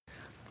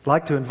I'd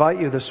like to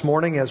invite you this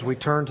morning as we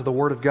turn to the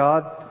Word of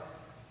God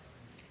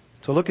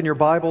to look in your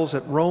Bibles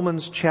at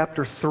Romans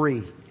chapter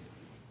 3.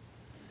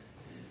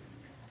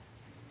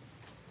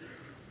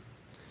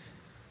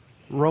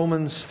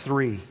 Romans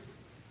 3.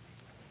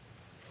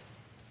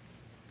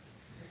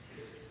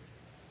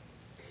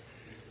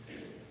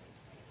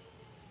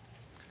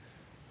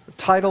 The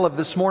title of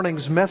this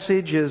morning's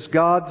message is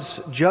God's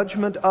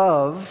Judgment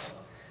of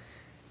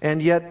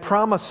and Yet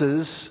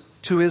Promises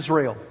to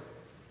Israel.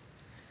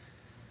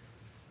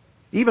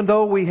 Even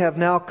though we have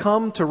now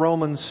come to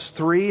Romans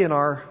 3 in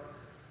our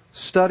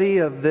study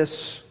of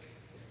this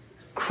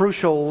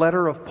crucial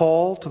letter of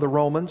Paul to the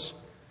Romans,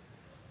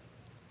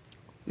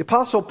 the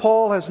Apostle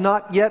Paul has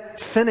not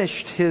yet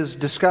finished his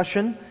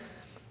discussion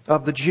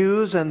of the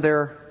Jews and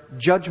their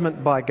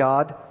judgment by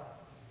God.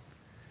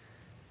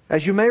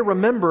 As you may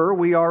remember,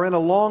 we are in a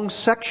long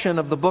section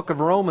of the book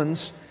of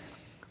Romans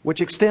which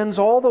extends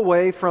all the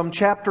way from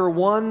chapter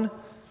 1,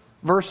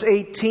 verse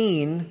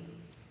 18,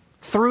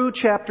 through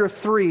chapter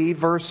 3,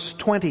 verse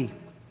 20.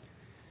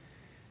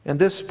 And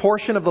this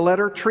portion of the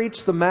letter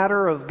treats the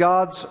matter of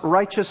God's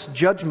righteous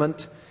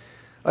judgment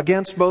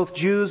against both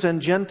Jews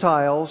and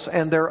Gentiles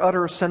and their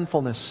utter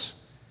sinfulness.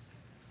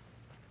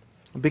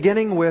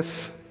 Beginning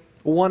with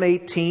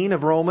 1:18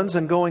 of Romans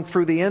and going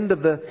through the end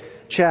of the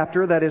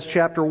chapter, that is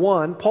chapter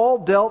 1,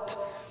 Paul dealt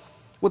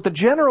with the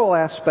general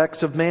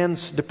aspects of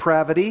man's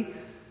depravity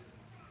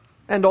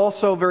and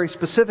also very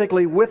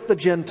specifically with the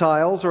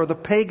Gentiles or the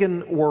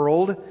pagan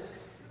world.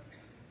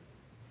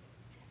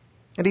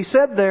 And he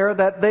said there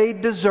that they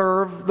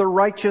deserve the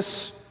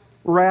righteous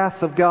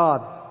wrath of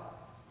God.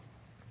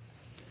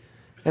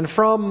 And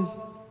from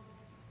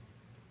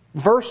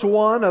verse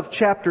 1 of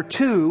chapter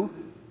 2,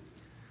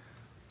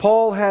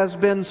 Paul has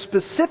been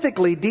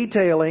specifically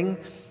detailing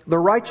the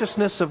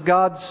righteousness of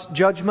God's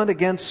judgment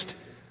against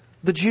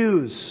the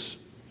Jews,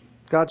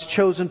 God's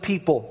chosen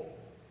people.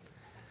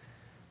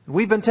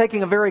 We've been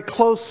taking a very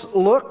close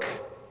look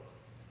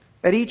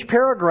at each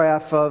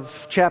paragraph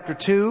of chapter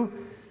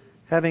 2,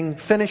 having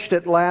finished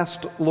it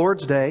last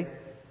Lord's Day.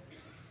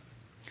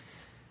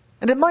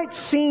 And it might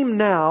seem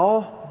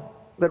now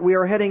that we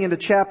are heading into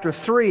chapter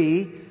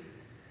 3,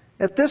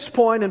 at this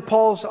point in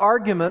Paul's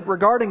argument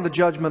regarding the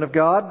judgment of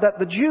God, that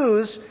the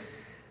Jews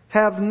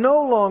have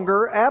no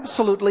longer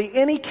absolutely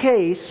any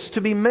case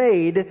to be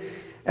made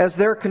as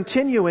they're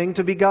continuing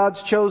to be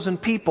God's chosen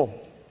people,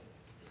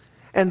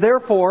 and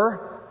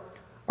therefore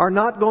are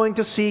not going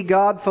to see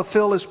God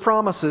fulfill His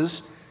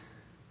promises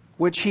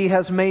which He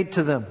has made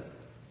to them.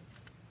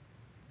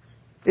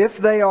 If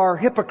they are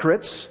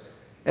hypocrites,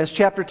 as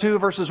chapter 2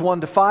 verses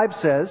 1 to 5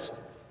 says,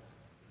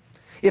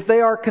 if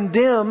they are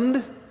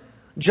condemned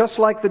just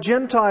like the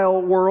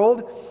Gentile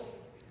world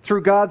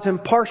through God's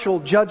impartial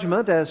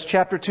judgment, as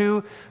chapter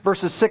 2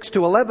 verses 6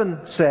 to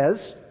 11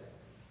 says,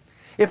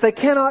 if they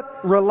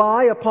cannot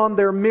rely upon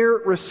their mere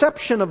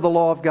reception of the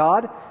law of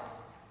God,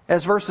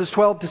 as verses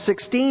 12 to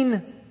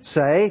 16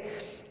 say,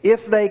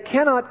 if they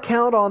cannot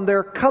count on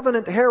their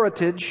covenant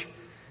heritage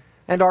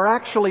and are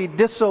actually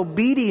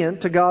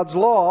disobedient to God's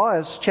law,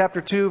 as chapter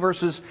 2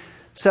 verses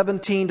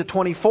 17 to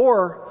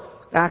 24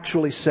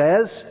 actually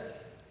says,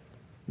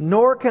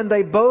 nor can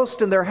they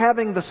boast in their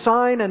having the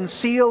sign and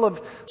seal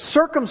of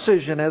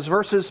circumcision, as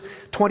verses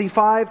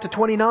 25 to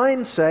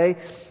 29 say,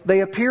 they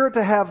appear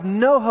to have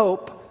no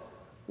hope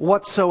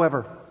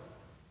whatsoever.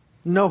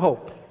 No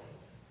hope.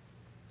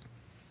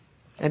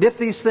 And if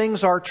these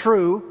things are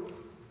true,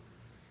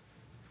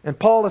 and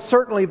Paul has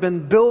certainly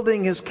been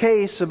building his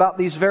case about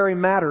these very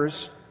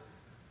matters,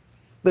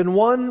 then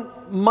one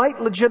might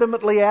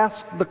legitimately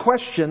ask the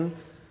question,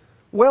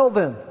 well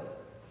then,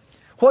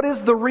 what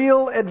is the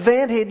real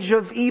advantage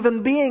of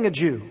even being a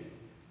Jew?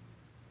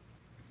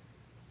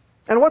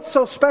 And what's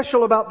so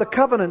special about the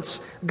covenants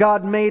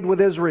God made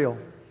with Israel?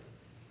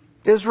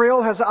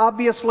 Israel has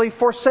obviously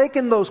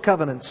forsaken those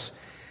covenants,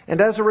 and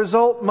as a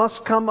result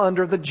must come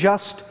under the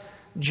just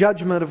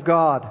judgment of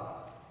God.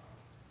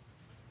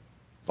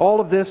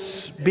 All of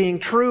this being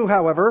true,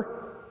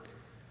 however,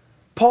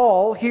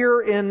 Paul,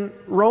 here in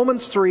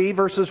Romans 3,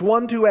 verses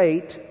 1 to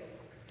 8,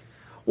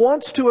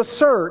 wants to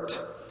assert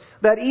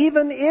that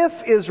even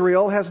if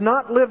Israel has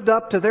not lived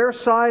up to their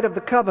side of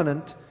the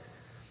covenant,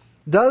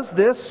 does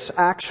this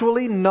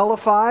actually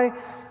nullify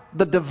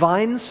the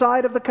divine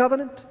side of the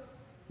covenant?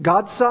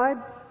 God's side?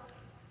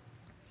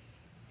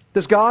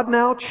 Does God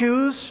now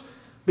choose,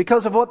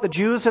 because of what the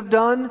Jews have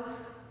done,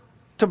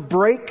 to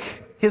break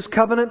His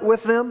covenant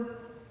with them?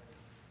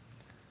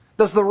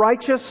 Does the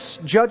righteous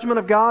judgment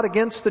of God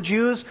against the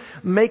Jews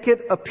make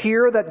it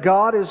appear that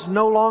God is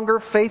no longer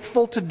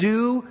faithful to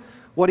do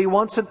what He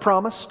once had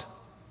promised?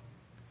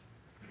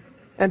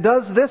 And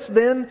does this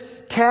then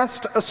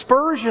cast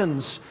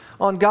aspersions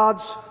on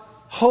God's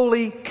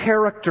holy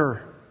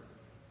character?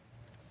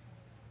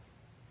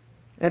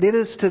 And it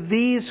is to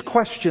these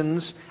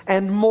questions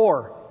and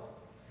more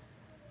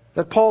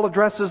that Paul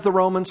addresses the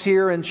Romans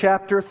here in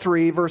chapter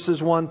 3,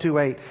 verses 1 to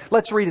 8.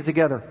 Let's read it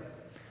together.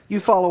 You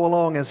follow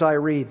along as I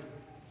read.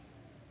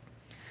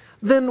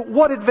 Then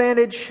what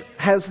advantage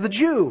has the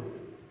Jew?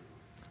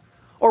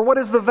 Or what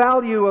is the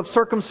value of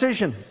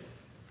circumcision?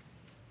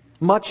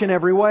 Much in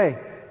every way.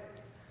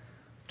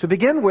 To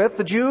begin with,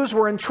 the Jews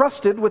were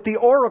entrusted with the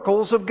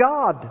oracles of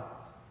God.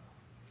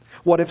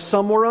 What if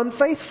some were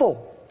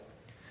unfaithful?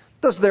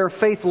 Does their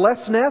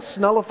faithlessness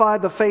nullify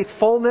the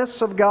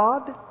faithfulness of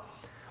God?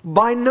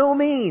 By no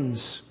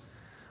means.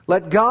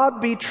 Let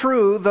God be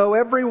true, though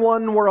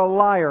everyone were a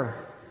liar.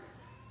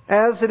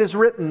 As it is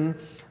written,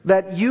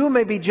 that you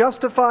may be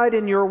justified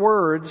in your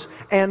words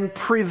and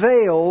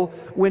prevail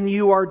when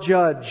you are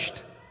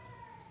judged.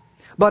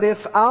 But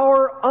if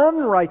our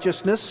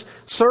unrighteousness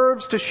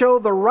serves to show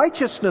the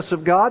righteousness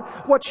of God,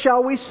 what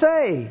shall we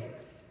say?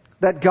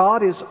 That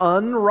God is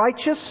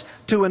unrighteous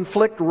to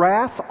inflict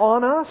wrath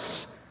on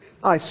us?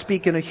 I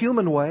speak in a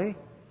human way.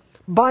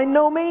 By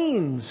no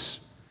means.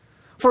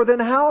 For then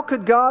how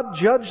could God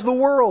judge the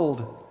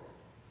world?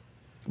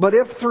 But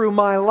if through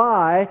my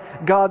lie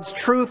God's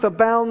truth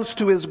abounds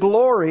to His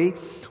glory,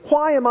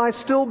 why am I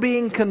still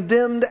being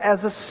condemned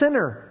as a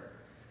sinner?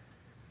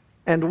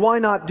 And why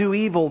not do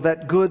evil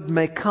that good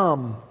may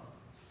come,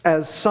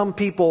 as some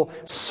people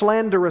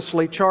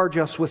slanderously charge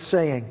us with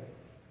saying?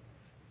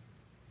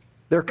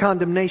 Their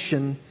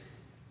condemnation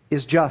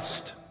is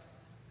just.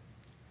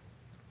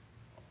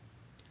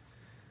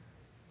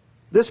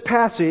 This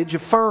passage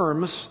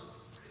affirms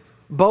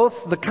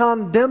both the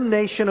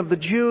condemnation of the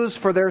Jews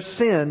for their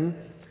sin,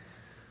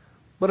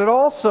 but it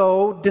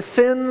also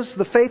defends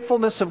the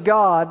faithfulness of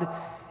God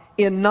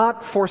in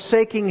not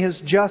forsaking His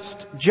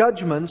just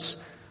judgments,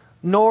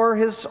 nor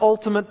His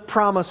ultimate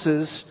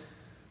promises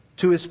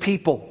to His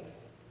people.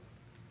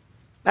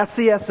 That's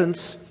the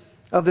essence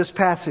of this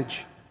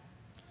passage.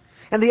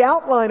 And the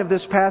outline of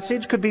this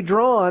passage could be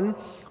drawn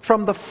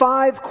from the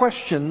 5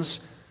 questions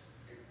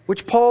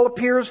which Paul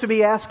appears to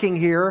be asking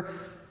here,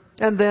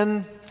 and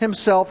then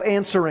himself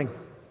answering.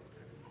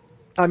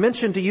 I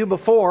mentioned to you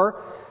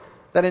before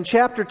that in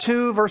chapter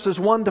 2, verses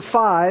 1 to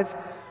 5,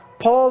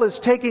 Paul is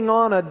taking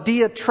on a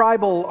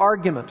diatribal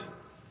argument,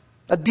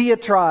 a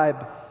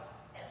diatribe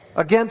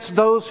against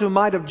those who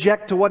might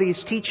object to what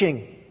he's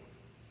teaching.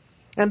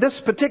 And this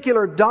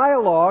particular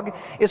dialogue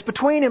is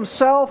between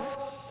himself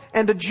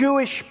and a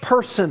Jewish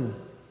person,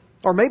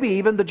 or maybe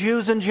even the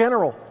Jews in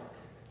general.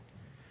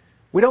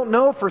 We don't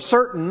know for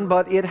certain,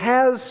 but it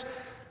has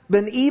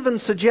been even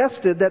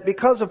suggested that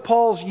because of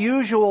Paul's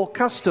usual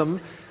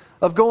custom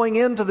of going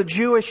into the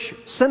Jewish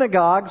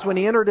synagogues when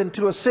he entered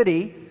into a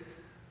city,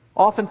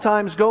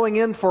 oftentimes going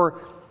in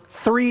for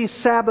 3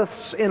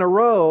 Sabbaths in a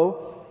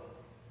row,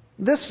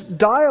 this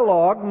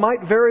dialogue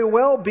might very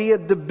well be a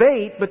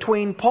debate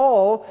between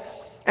Paul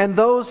and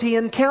those he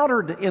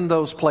encountered in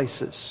those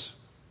places.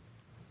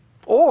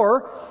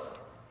 Or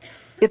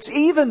it's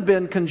even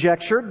been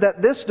conjectured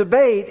that this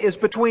debate is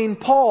between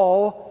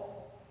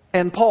Paul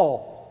and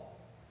Paul.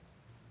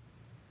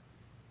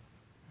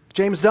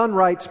 James Dunn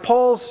writes,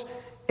 Paul's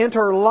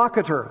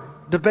interlocutor,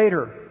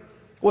 debater,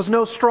 was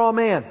no straw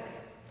man.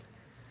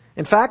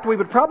 In fact, we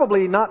would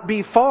probably not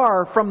be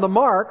far from the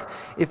mark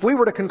if we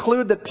were to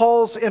conclude that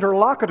Paul's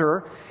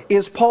interlocutor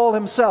is Paul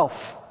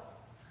himself.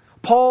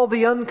 Paul,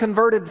 the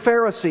unconverted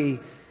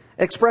Pharisee,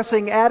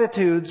 expressing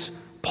attitudes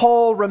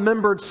Paul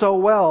remembered so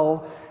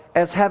well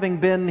as having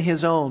been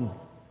his own.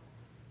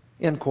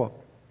 End quote.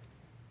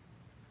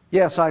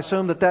 Yes, I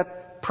assume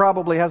that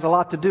probably has a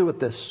lot to do with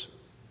this.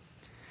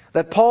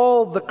 That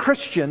Paul, the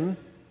Christian,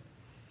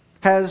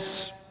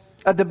 has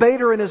a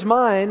debater in his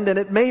mind, and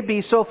it may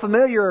be so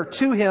familiar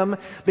to him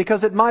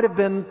because it might have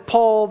been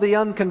Paul, the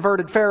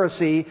unconverted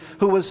Pharisee,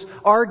 who was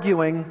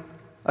arguing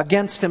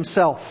against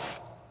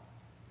himself.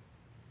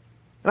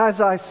 And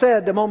as I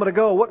said a moment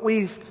ago, what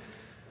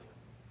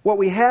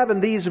we have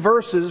in these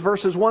verses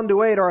 1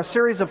 to 8, are a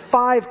series of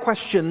 5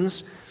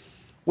 questions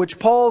which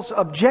Paul's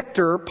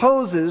objector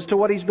poses to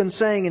what he's been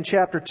saying in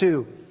chapter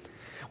 2.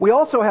 We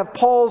also have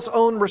Paul's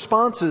own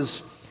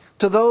responses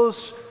to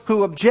those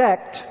who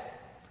object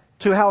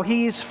to how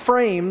he's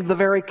framed the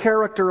very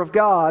character of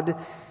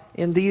God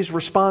in these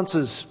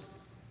responses.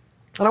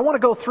 And I want to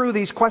go through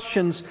these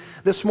questions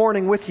this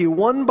morning with you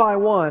one by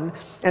one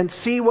and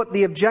see what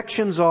the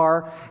objections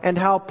are and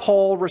how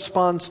Paul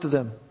responds to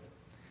them.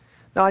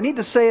 Now, I need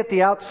to say at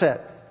the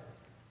outset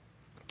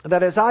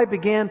that as I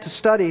began to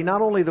study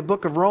not only the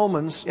book of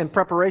Romans in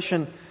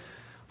preparation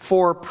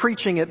for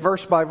preaching it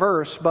verse by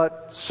verse,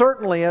 but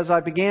certainly as I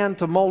began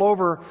to mull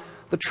over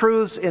the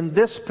truths in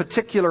this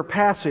particular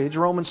passage,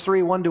 Romans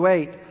 3, 1 to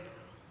 8,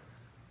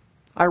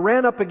 I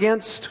ran up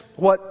against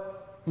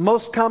what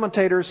most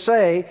commentators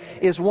say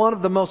is one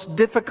of the most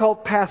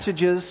difficult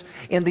passages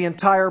in the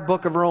entire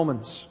book of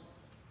Romans.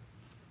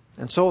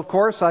 And so, of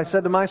course, I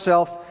said to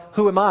myself,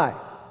 who am I?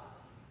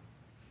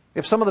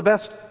 If some of the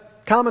best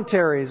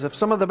commentaries, if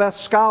some of the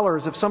best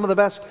scholars, if some of the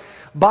best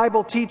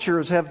Bible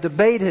teachers have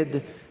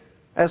debated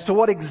as to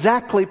what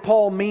exactly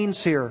Paul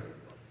means here,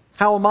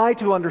 how am I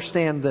to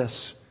understand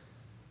this?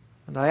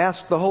 And I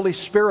asked the Holy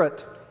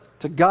Spirit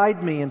to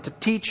guide me and to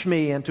teach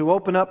me and to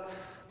open up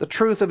the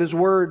truth of His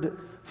Word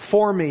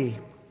for me.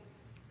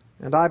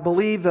 And I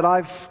believe that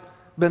I've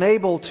been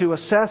able to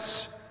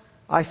assess,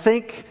 I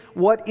think,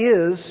 what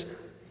is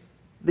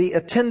the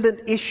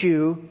attendant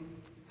issue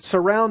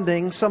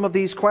surrounding some of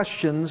these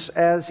questions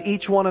as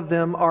each one of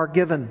them are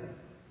given.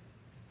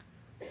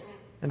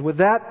 And with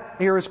that,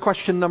 here is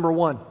question number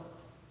one.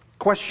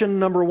 Question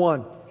number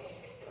one.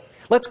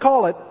 Let's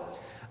call it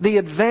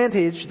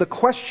the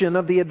question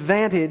of the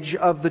advantage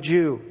of the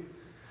Jew.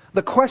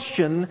 The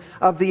question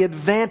of the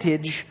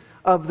advantage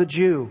of the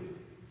Jew.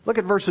 Look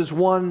at verses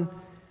 1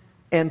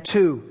 and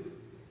 2.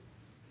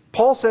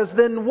 Paul says,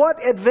 then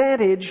what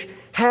advantage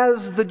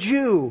has the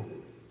Jew?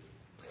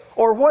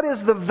 Or what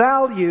is the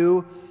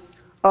value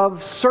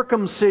of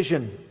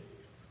circumcision?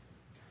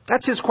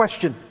 That's his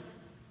question.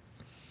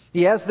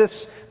 He has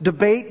this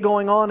debate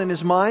going on in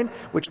his mind,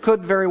 which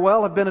could very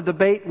well have been a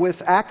debate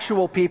with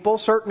actual people.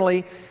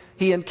 Certainly,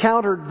 he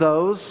encountered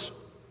those.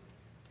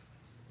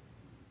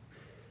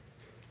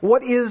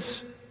 What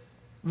is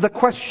the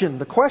question?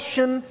 The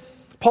question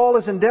Paul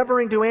is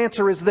endeavoring to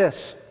answer is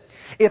this.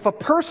 If a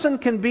person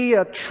can be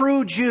a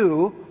true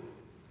Jew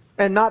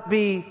and not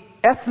be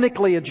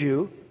ethnically a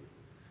Jew,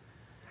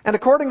 and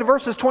according to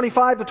verses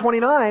 25 to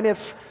 29,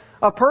 if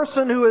a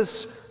person who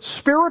is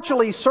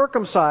spiritually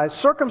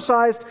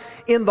circumcised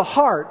in the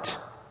heart,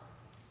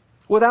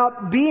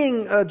 without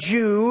being a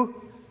Jew,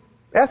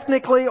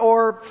 ethnically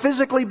or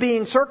physically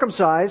being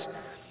circumcised,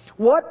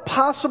 what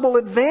possible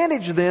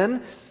advantage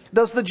then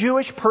does the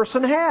Jewish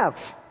person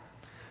have?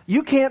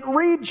 You can't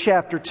read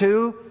chapter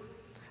 2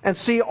 and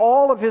see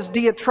all of his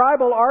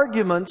diatribal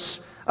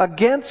arguments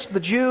against the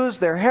Jews,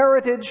 their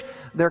heritage,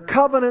 their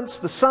covenants,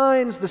 the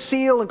signs, the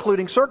seal,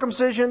 including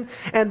circumcision,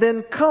 and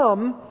then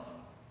come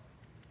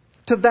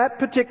to that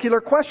particular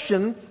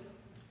question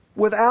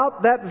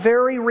without that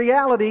very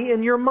reality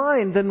in your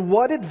mind. Then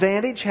what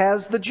advantage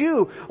has the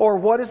Jew? Or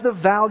what is the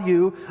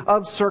value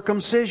of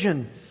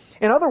circumcision?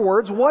 In other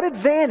words, what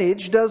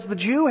advantage does the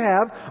Jew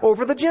have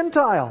over the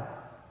Gentile?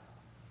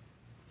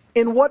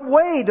 In what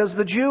way does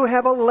the Jew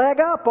have a leg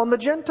up on the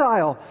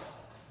Gentile?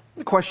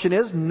 The question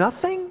is,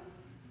 nothing?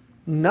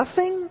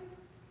 Nothing?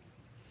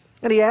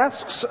 And he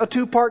asks a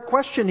two-part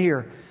question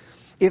here.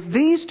 If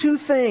these two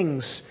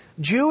things,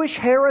 Jewish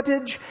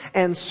heritage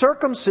and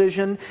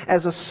circumcision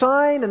as a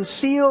sign and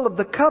seal of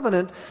the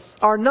covenant,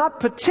 are not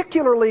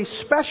particularly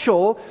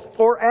special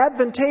or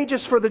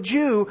advantageous for the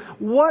Jew,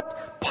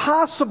 what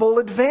possible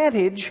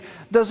advantage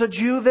does a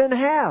Jew then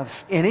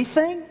have?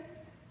 Anything?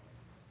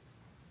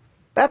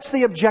 That's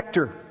the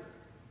objector.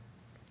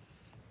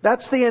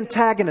 That's the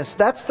antagonist.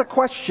 That's the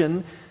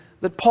question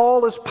that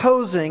Paul is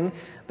posing,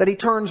 that he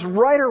turns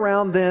right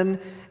around then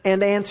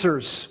and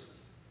answers.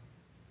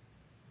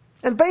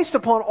 And based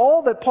upon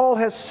all that Paul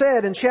has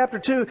said in chapter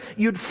 2,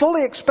 you'd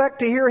fully expect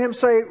to hear him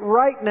say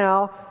right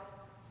now,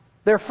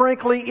 there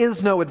frankly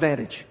is no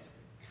advantage.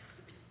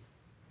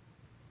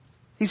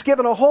 He's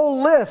given a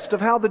whole list of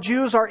how the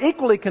Jews are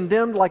equally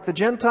condemned like the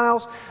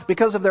Gentiles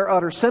because of their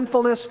utter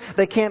sinfulness.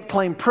 They can't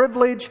claim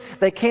privilege.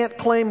 They can't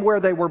claim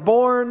where they were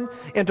born,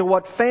 into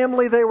what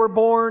family they were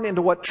born,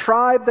 into what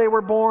tribe they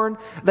were born.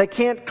 They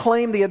can't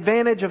claim the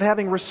advantage of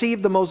having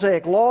received the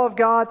Mosaic law of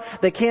God.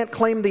 They can't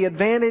claim the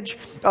advantage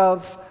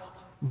of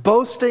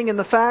boasting in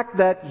the fact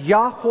that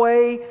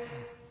Yahweh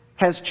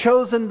has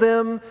chosen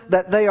them,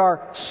 that they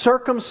are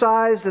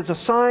circumcised as a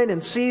sign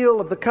and seal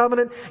of the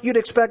covenant. You'd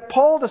expect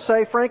Paul to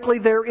say, frankly,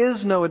 there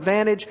is no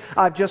advantage.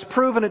 I've just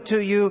proven it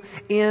to you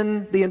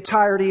in the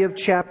entirety of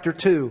chapter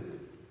 2.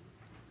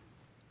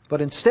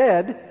 But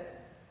instead,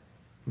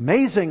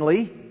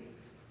 amazingly,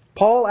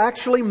 Paul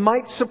actually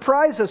might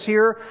surprise us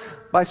here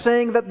by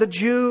saying that the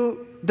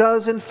Jew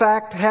does in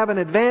fact have an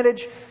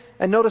advantage.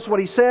 And notice what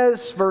he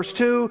says, verse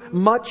 2,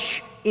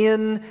 much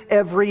in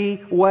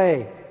every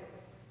way.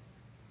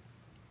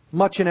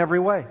 Much in every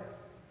way.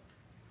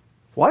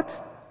 What?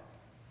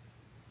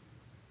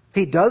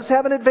 He does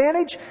have an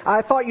advantage?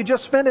 I thought you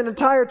just spent an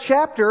entire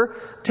chapter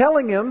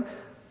telling him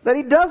that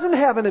he doesn't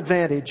have an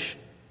advantage.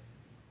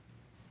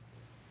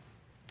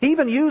 He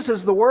even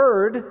uses the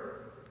word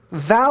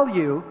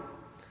value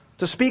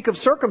to speak of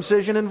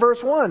circumcision in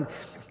verse 1.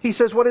 He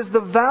says, what is the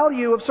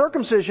value of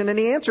circumcision? And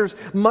he answers,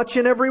 much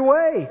in every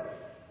way.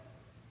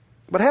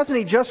 But hasn't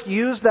he just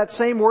used that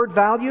same word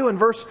value in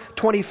verse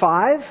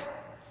 25?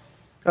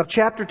 Of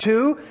chapter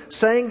 2,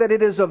 saying that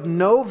it is of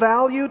no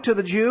value to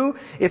the Jew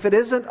if it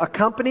isn't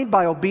accompanied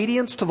by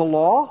obedience to the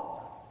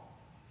law?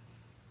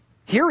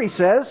 Here he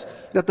says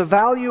that the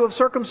value of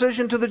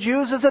circumcision to the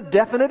Jews is a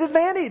definite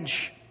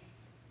advantage.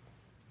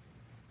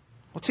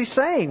 What's he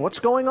saying? What's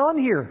going on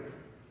here?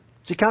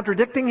 Is he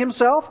contradicting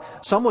himself?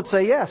 Some would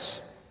say yes.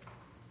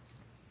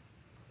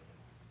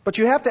 But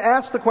you have to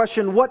ask the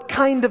question, what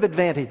kind of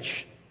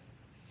advantage?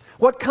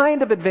 What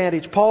kind of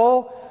advantage?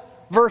 Paul,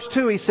 verse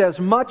 2, he says,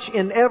 much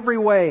in every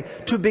way.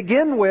 To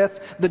begin with,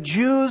 the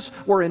Jews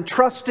were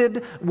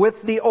entrusted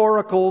with the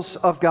oracles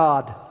of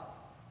God.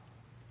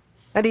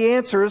 And he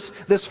answers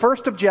this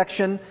first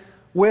objection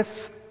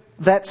with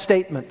that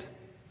statement.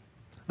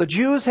 The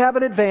Jews have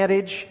an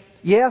advantage,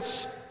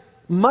 yes,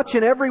 much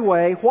in every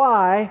way.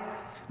 Why?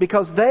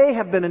 Because they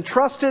have been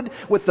entrusted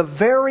with the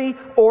very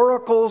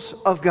oracles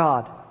of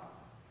God.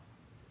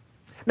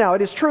 Now,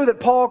 it is true that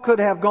Paul could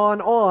have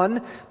gone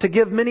on to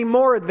give many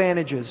more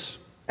advantages,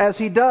 as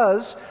he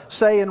does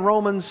say in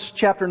Romans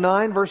chapter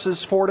 9,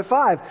 verses 4 to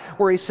 5,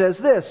 where he says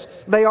this,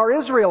 "They are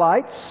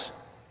Israelites,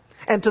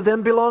 and to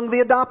them belong the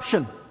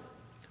adoption,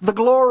 the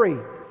glory,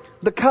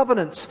 the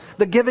covenants,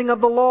 the giving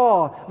of the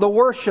law, the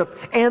worship,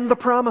 and the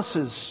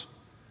promises.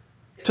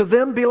 To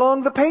them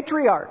belong the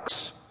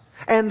patriarchs,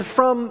 and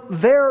from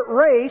their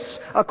race,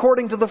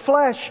 according to the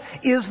flesh,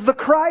 is the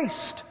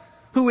Christ,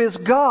 who is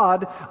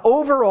God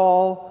over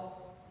all,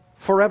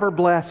 forever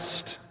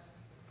blessed.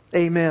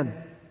 Amen."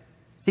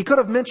 He could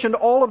have mentioned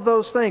all of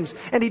those things.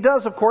 And he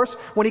does, of course,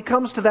 when he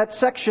comes to that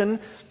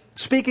section,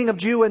 speaking of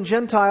Jew and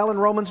Gentile in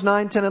Romans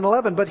 9, 10, and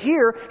 11. But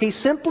here, he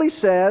simply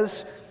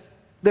says,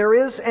 there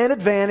is an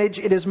advantage.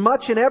 It is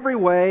much in every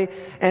way,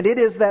 and it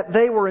is that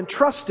they were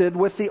entrusted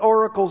with the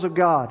oracles of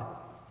God.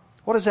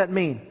 What does that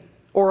mean?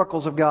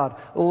 Oracles of God.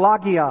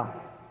 Logia.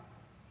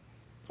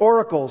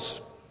 Oracles.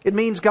 It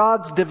means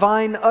God's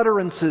divine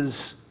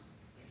utterances,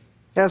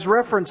 as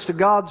reference to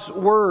God's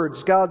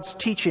words, God's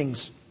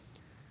teachings.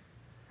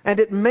 And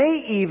it may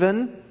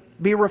even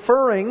be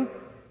referring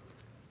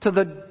to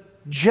the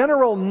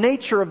general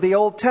nature of the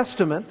Old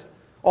Testament,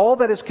 all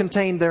that is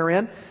contained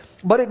therein,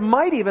 but it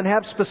might even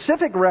have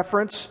specific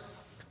reference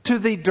to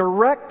the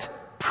direct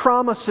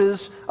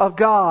promises of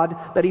God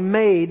that He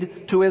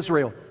made to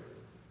Israel.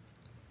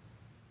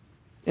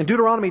 In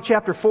Deuteronomy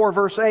chapter 4,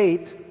 verse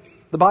 8,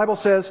 the Bible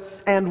says,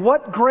 "And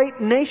what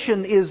great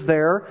nation is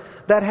there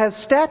that has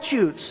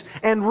statutes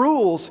and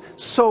rules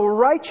so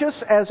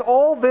righteous as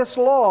all this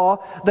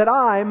law that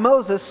I,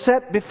 Moses,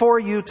 set before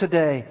you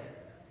today?"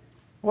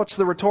 What's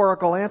the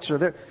rhetorical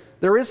answer?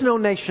 There is no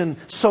nation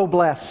so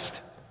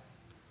blessed.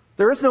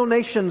 There is no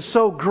nation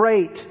so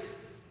great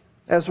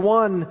as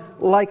one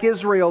like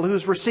Israel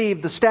who's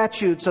received the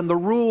statutes and the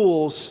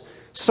rules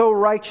so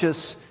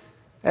righteous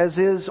as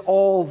is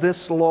all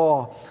this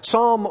law.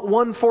 Psalm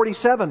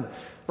 147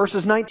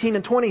 verses 19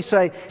 and 20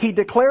 say, "He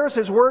declares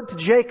His word to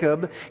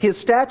Jacob, His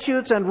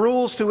statutes and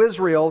rules to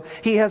Israel.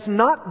 He has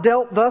not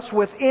dealt thus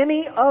with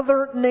any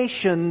other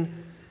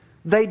nation.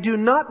 They do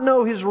not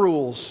know His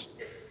rules.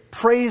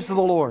 Praise the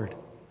Lord."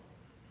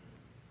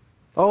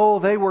 Oh,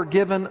 they were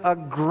given a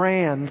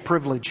grand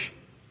privilege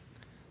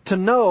to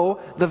know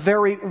the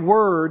very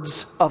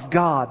words of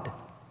God.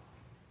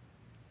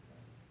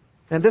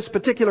 And this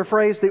particular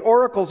phrase, the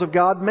oracles of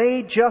God,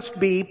 may just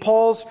be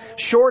Paul's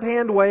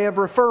shorthand way of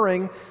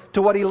referring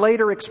to what he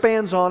later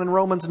expands on in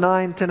Romans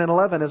 9, 10, and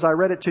 11, as I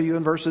read it to you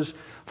in verses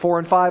 4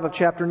 and 5 of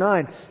chapter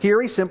 9.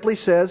 Here he simply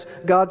says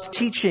God's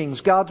teachings,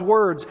 God's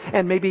words,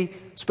 and maybe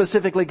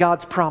specifically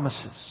God's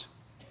promises.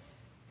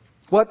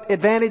 What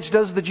advantage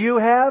does the Jew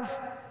have?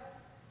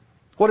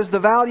 What is the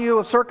value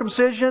of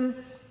circumcision?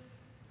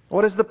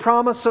 What is the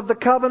promise of the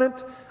covenant?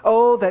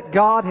 Oh, that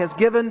God has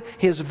given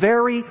His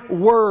very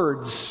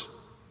words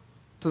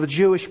to the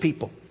Jewish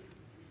people.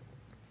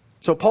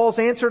 So Paul's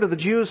answer to the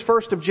Jews'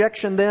 first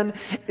objection then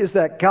is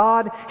that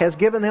God has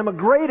given them a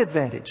great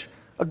advantage,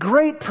 a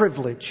great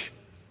privilege,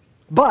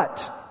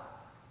 but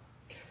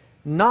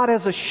not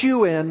as a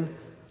shoe-in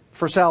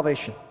for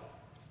salvation.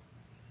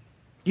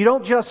 You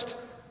don't just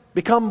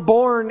become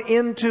born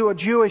into a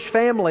Jewish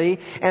family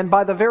and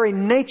by the very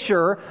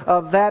nature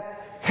of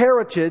that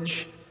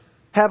heritage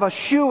have a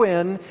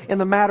shoe-in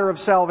the matter of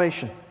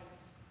salvation.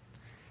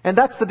 And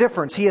that's the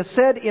difference. He has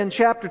said in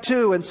chapter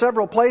 2 in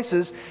several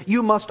places,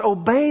 you must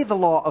obey the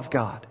law of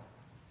God.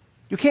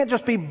 You can't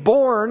just be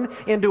born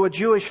into a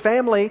Jewish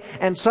family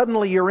and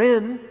suddenly you're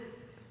in.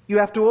 You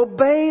have to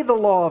obey the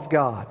law of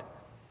God.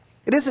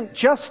 It isn't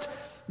just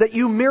that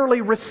you merely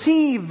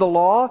receive the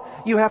law.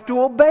 You have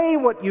to obey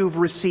what you've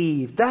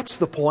received. That's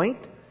the point.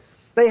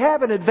 They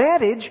have an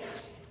advantage,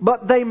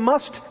 but they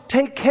must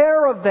take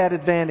care of that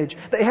advantage.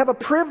 They have a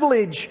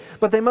privilege,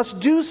 but they must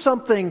do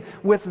something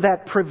with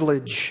that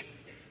privilege.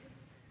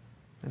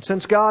 And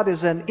since God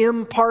is an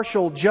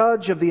impartial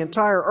judge of the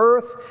entire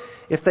earth,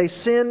 if they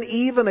sin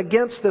even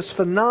against this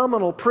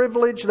phenomenal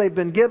privilege they've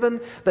been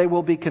given, they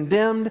will be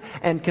condemned,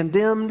 and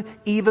condemned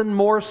even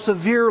more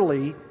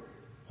severely.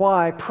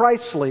 Why?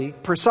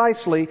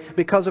 Precisely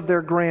because of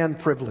their grand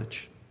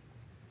privilege.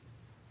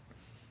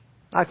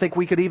 I think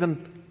we could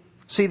even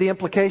see the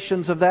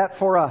implications of that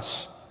for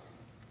us.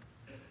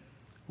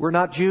 We're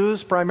not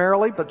Jews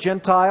primarily, but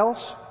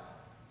Gentiles.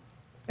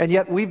 And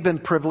yet we've been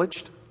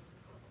privileged,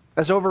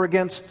 as over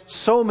against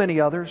so many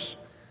others.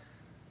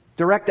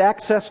 Direct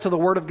access to the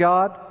Word of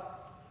God,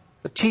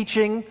 the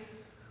teaching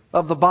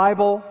of the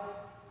Bible,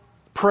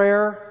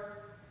 prayer,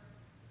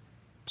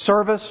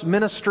 service,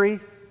 ministry,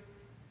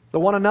 the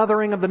one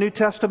anothering of the New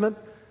Testament.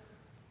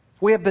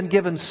 We have been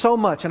given so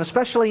much, and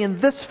especially in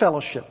this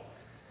fellowship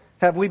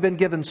have we been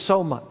given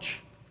so much.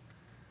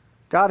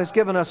 God has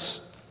given us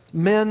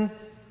men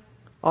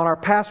on our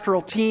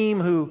pastoral team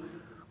who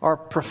are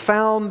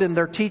profound in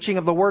their teaching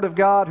of the Word of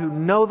God, who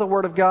know the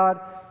Word of God,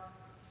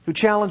 who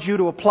challenge you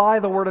to apply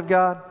the Word of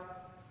God.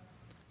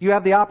 You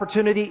have the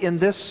opportunity in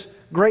this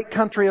great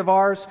country of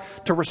ours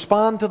to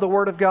respond to the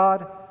Word of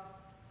God.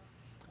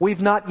 We've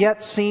not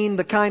yet seen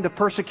the kind of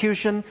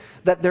persecution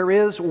that there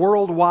is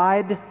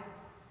worldwide.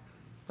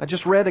 I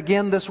just read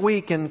again this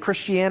week in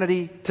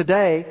Christianity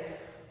Today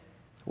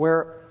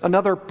where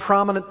another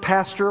prominent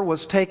pastor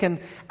was taken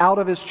out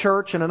of his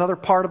church in another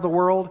part of the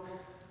world,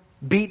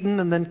 beaten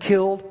and then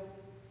killed.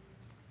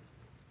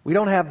 We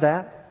don't have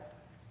that.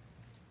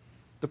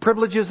 The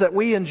privileges that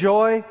we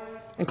enjoy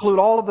include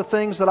all of the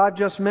things that I've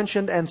just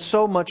mentioned and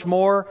so much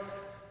more.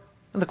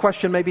 And the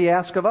question may be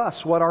asked of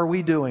us, what are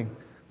we doing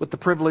with the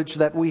privilege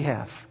that we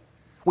have?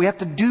 We have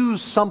to do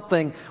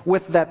something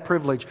with that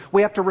privilege.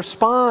 We have to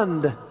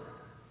respond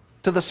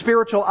to the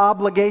spiritual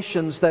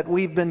obligations that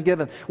we've been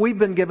given. We've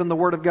been given the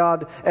Word of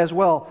God as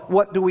well.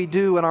 What do we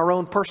do in our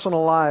own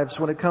personal lives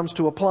when it comes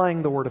to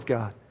applying the Word of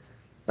God?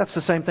 That's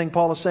the same thing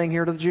Paul is saying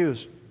here to the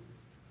Jews.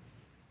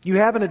 You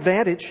have an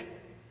advantage.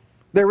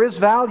 There is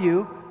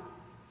value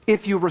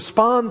if you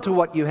respond to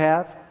what you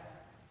have,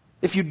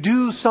 if you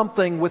do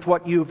something with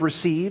what you've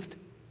received.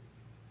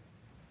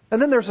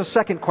 And then there's a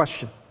second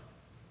question.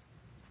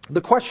 The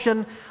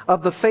question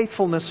of the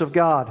faithfulness of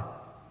God.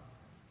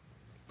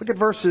 Look at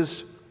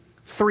verses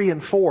 3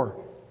 and 4.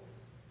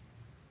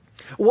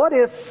 What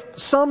if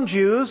some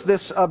Jews,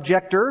 this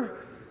objector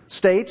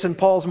states in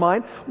Paul's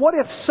mind, what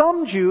if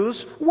some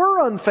Jews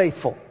were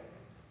unfaithful?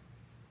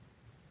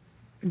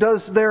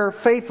 Does their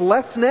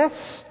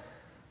faithlessness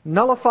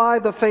nullify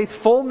the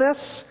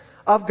faithfulness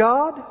of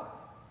God?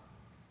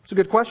 It's a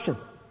good question.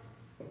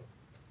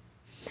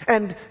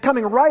 And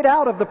coming right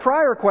out of the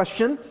prior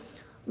question,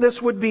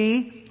 this would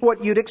be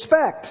what you'd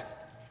expect.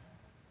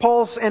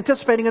 Paul's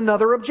anticipating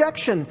another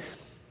objection.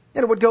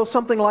 And it would go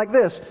something like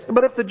this.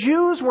 But if the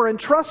Jews were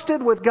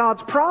entrusted with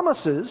God's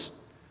promises,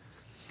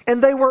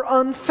 and they were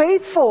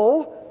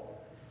unfaithful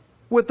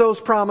with those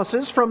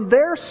promises from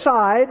their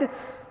side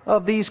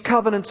of these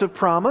covenants of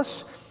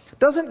promise,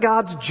 doesn't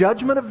God's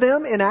judgment of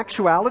them in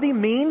actuality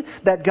mean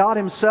that God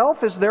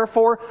Himself is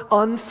therefore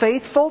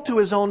unfaithful to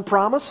His own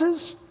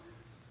promises?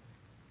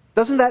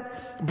 Doesn't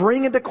that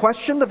bring into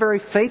question the very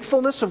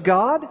faithfulness of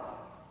God?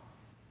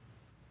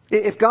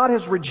 If God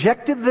has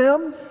rejected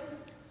them,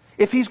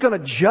 if He's going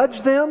to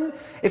judge them,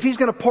 if He's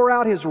going to pour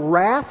out His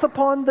wrath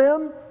upon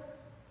them,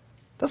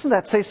 doesn't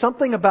that say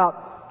something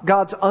about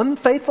God's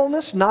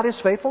unfaithfulness, not His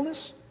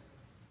faithfulness?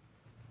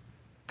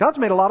 God's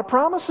made a lot of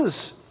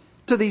promises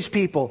to these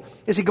people.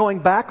 Is He going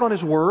back on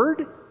His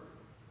word?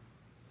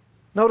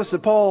 Notice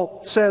that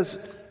Paul says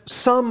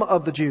some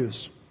of the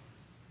Jews.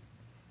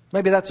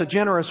 Maybe that's a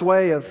generous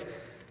way of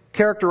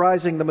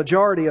characterizing the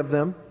majority of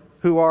them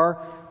who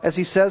are, as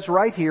he says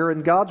right here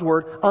in God's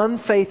word,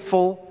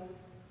 unfaithful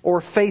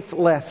or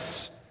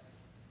faithless.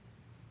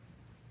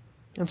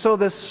 And so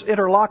this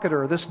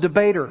interlocutor, this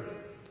debater,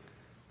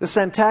 this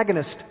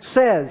antagonist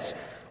says,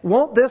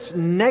 won't this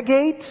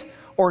negate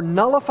or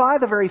nullify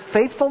the very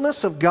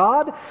faithfulness of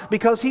God?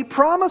 Because He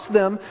promised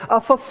them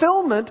a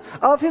fulfillment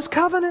of His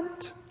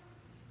covenant.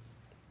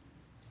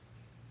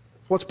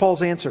 What's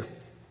Paul's answer?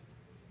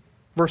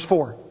 Verse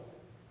 4.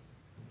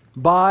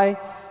 By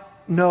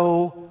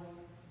no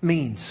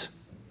means.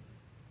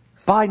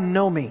 By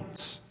no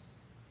means.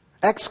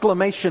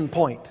 Exclamation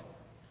point.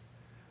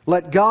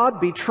 Let God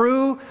be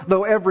true,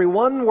 though every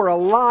one were a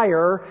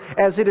liar,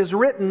 as it is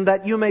written,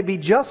 that you may be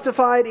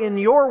justified in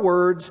your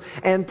words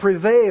and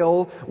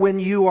prevail when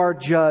you are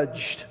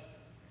judged.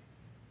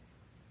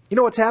 You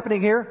know what's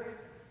happening here?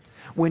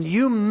 When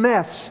you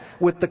mess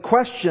with the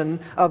question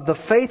of the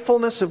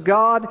faithfulness of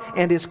God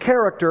and His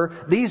character,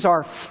 these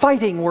are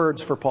fighting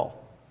words for Paul.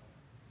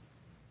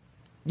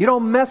 You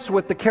don't mess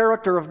with the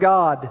character of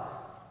God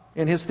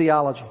in his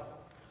theology.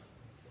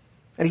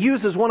 And he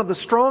uses one of the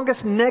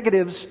strongest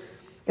negatives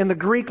in the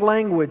Greek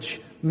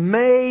language,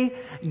 me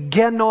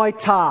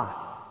genoita.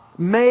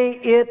 May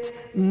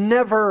it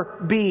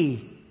never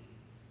be.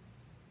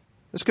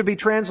 This could be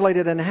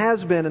translated and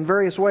has been in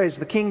various ways.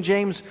 The King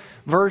James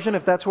Version,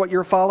 if that's what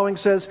you're following,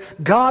 says,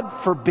 God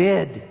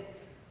forbid.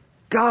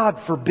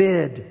 God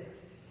forbid.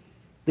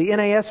 The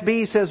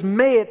NASB says,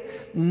 may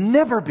it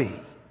never be.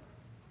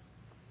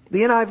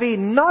 The NIV,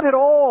 not at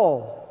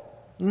all.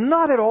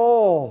 Not at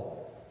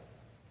all.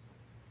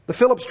 The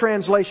Phillips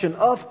translation,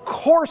 of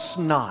course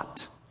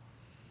not.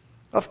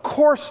 Of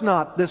course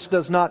not. This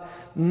does not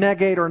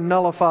negate or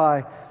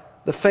nullify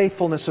the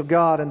faithfulness of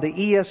God. And the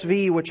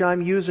ESV, which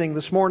I'm using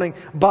this morning,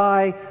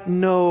 by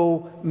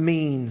no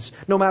means.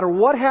 No matter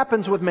what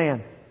happens with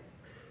man,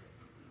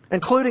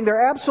 including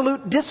their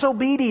absolute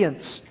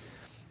disobedience,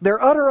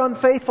 their utter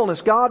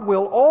unfaithfulness, God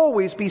will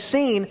always be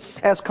seen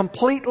as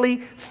completely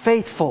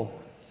faithful.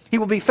 He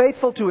will be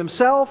faithful to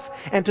Himself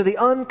and to the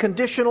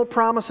unconditional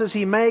promises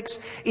He makes,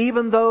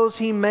 even those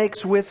He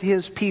makes with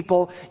His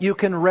people. You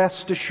can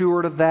rest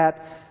assured of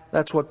that.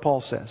 That's what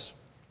Paul says.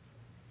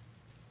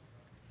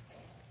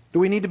 Do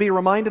we need to be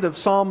reminded of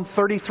Psalm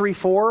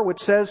 33:4,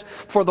 which says,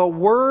 for the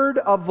word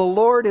of the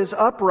Lord is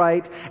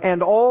upright,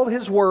 and all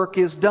His work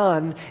is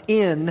done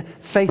in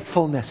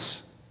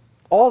faithfulness.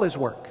 All His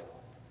work.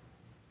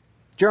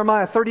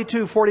 Jeremiah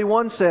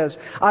 32:41 says,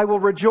 I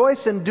will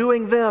rejoice in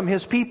doing them,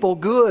 His people,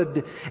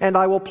 good, and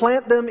I will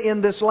plant them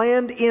in this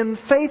land in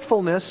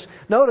faithfulness,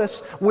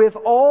 notice, with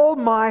all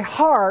my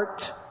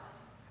heart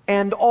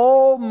and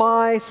all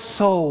my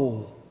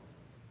soul.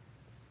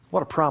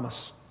 What a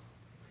promise.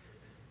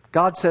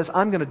 God says,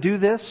 I'm going to do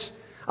this.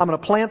 I'm going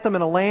to plant them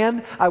in a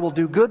land. I will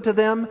do good to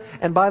them.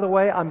 And by the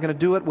way, I'm going to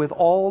do it with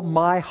all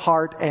my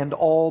heart and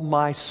all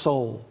my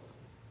soul.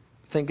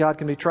 Think God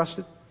can be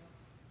trusted?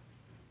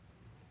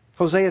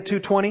 Hosea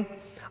 2:20,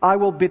 I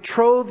will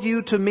betroth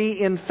you to me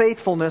in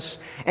faithfulness,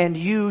 and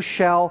you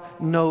shall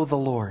know the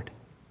Lord.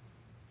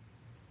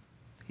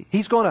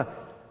 He's going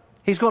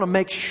to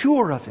make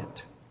sure of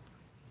it.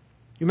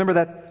 You remember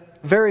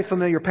that very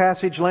familiar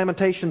passage,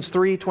 Lamentations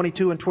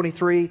 3:22 and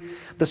 23.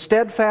 The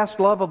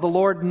steadfast love of the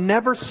Lord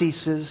never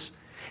ceases.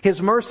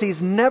 His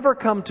mercies never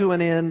come to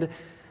an end.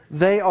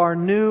 They are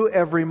new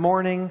every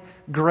morning.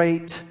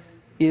 Great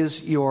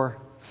is your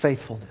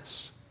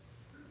faithfulness.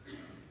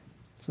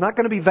 It's not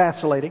going to be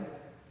vacillating.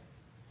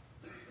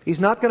 He's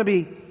not going to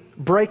be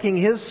breaking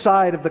His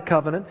side of the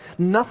covenant.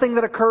 Nothing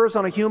that occurs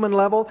on a human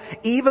level,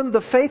 even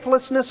the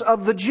faithlessness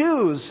of the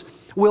Jews,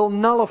 will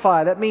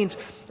nullify. That means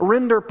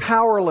render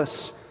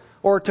powerless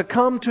or to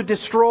come to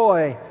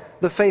destroy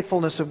the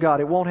faithfulness of God.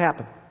 It won't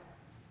happen.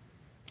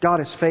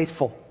 God is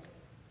faithful.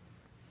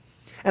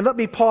 And let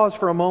me pause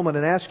for a moment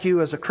and ask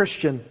you as a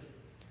Christian,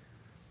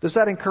 does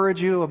that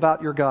encourage you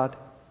about your God?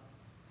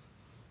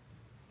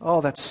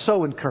 Oh, that's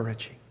so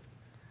encouraging.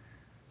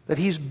 That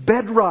He's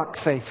bedrock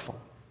faithful.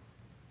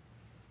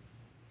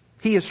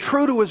 He is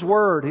true to His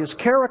word. His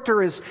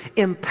character is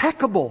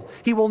impeccable.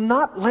 He will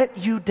not let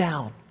you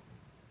down.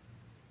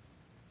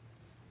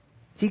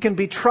 He can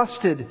be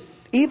trusted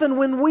even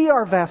when we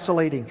are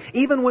vacillating.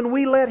 Even when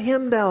we let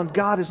Him down,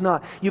 God is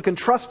not. You can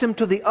trust Him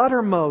to the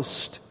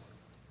uttermost.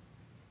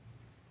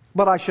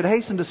 But I should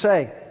hasten to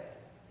say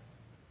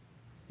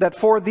that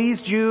for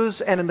these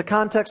Jews, and in the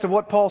context of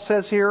what Paul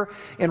says here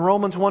in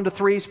Romans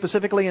 1-3,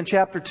 specifically in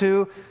chapter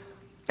 2,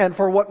 and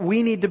for what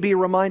we need to be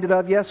reminded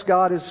of, yes,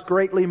 God is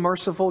greatly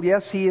merciful.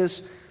 Yes, He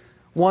is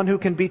one who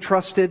can be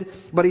trusted,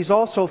 but He's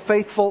also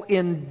faithful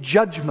in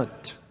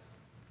judgment.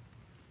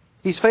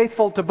 He's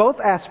faithful to both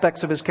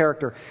aspects of His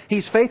character.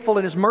 He's faithful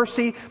in His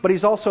mercy, but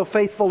He's also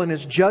faithful in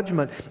His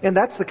judgment. And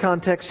that's the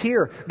context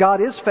here. God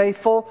is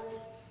faithful.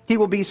 He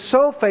will be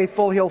so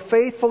faithful, He'll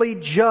faithfully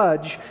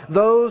judge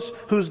those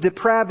whose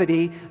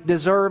depravity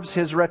deserves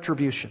His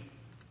retribution.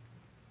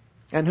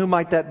 And who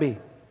might that be?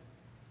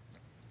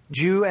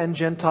 Jew and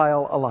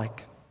Gentile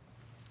alike.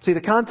 See,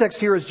 the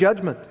context here is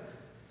judgment.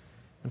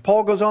 And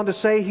Paul goes on to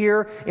say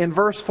here in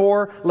verse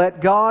 4,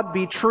 let God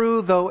be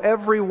true though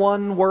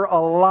everyone were a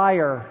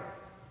liar.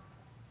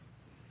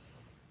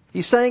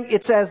 He's saying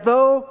it's as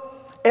though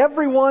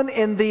everyone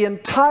in the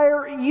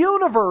entire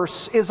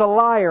universe is a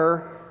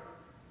liar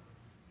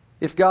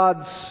if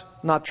God's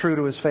not true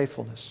to His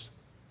faithfulness.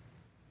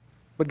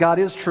 But God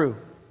is true.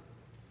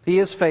 He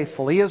is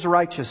faithful. He is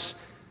righteous.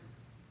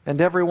 And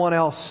everyone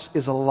else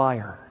is a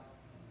liar.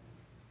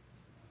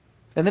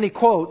 And then he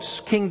quotes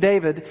King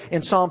David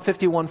in Psalm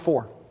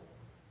 51:4.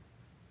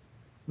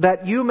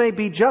 That you may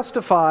be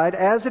justified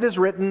as it is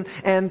written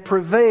and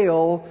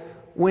prevail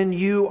when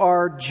you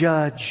are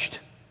judged.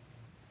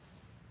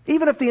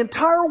 Even if the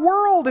entire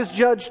world is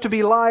judged to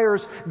be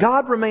liars,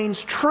 God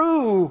remains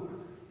true.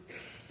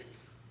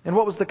 And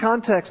what was the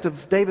context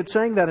of David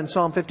saying that in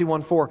Psalm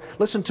 51:4?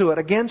 Listen to it.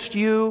 Against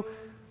you,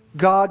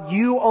 God,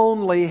 you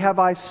only have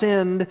I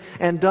sinned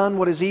and done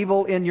what is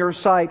evil in your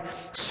sight,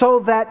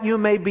 so that you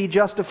may be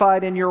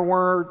justified in your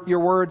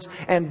words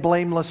and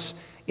blameless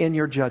in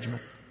your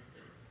judgment.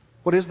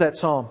 What is that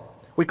psalm?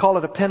 We call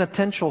it a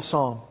penitential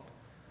psalm.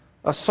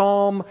 A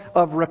psalm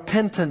of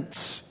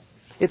repentance.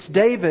 It's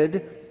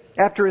David,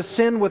 after his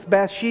sin with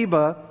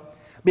Bathsheba,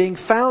 being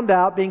found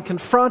out, being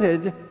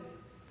confronted,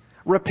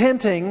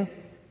 repenting,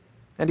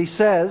 and he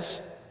says,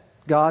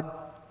 God,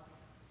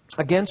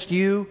 against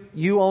you,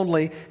 you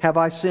only have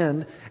I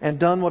sinned and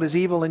done what is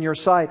evil in your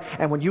sight.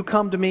 And when you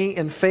come to me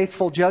in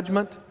faithful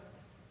judgment,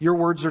 your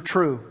words are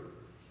true.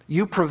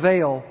 You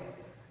prevail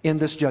in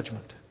this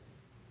judgment.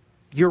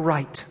 You're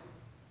right.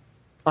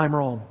 I'm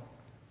wrong.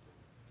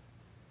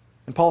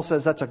 And Paul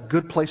says that's a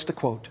good place to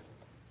quote.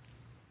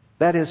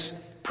 That is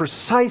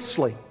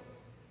precisely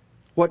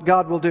what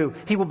God will do.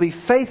 He will be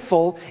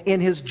faithful in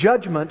His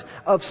judgment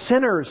of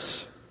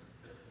sinners.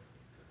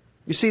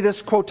 You see,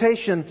 this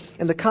quotation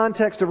in the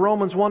context of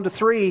Romans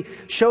 1-3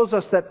 shows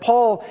us that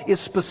Paul is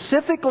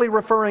specifically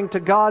referring to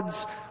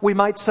God's, we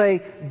might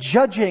say,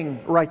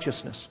 judging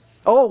righteousness.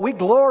 Oh, we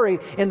glory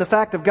in the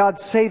fact of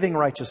God's saving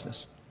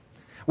righteousness.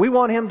 We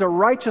want Him to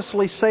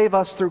righteously save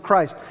us through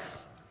Christ.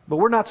 But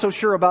we're not so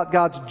sure about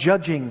God's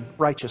judging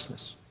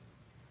righteousness.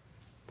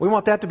 We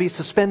want that to be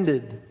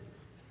suspended.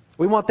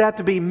 We want that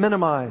to be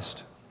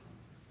minimized.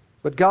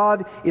 But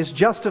God is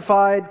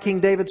justified, King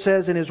David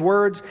says in his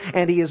words,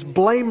 and He is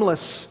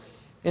blameless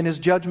in His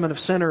judgment of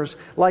sinners,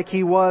 like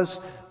He was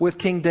with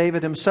King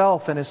David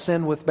himself and his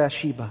sin with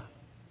Bathsheba.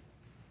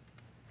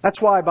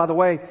 That's why, by the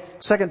way,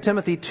 2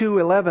 Timothy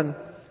 2:11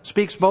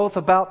 speaks both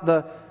about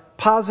the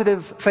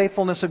positive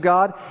faithfulness of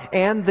God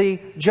and the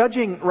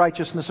judging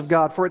righteousness of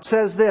God. For it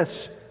says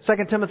this,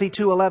 2 Timothy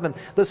 2:11,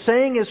 "The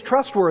saying is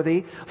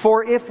trustworthy,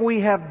 for if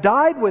we have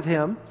died with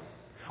Him,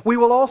 we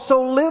will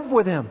also live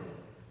with Him."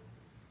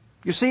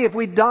 You see, if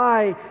we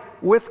die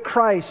with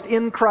Christ,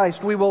 in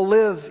Christ, we will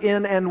live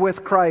in and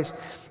with Christ.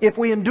 If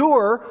we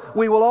endure,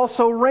 we will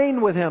also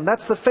reign with Him.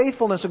 That's the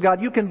faithfulness of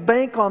God. You can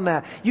bank on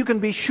that. You can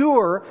be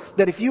sure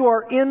that if you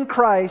are in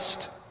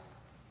Christ,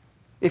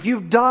 if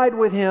you've died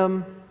with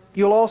Him,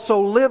 you'll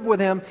also live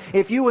with Him.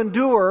 If you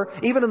endure,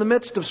 even in the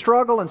midst of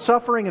struggle and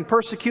suffering and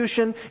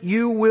persecution,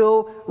 you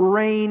will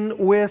reign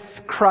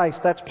with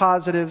Christ. That's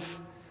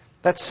positive.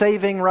 That's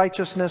saving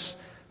righteousness.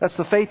 That's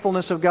the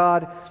faithfulness of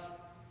God.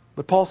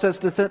 But Paul says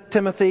to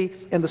Timothy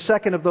in the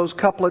second of those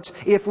couplets,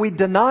 if we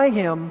deny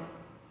Him,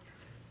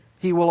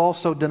 He will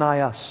also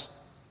deny us.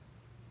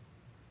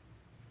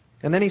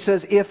 And then he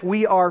says, if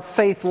we are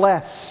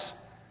faithless,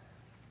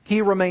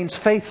 He remains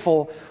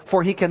faithful,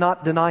 for He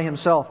cannot deny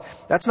Himself.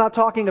 That's not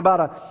talking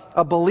about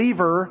a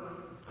believer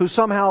who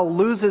somehow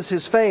loses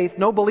his faith.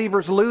 No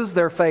believers lose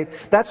their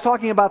faith. That's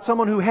talking about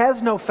someone who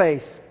has no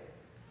faith.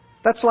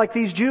 That's like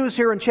these Jews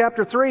here in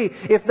chapter 3.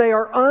 If they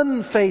are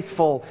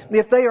unfaithful,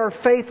 if they are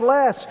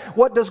faithless,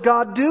 what does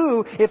God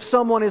do if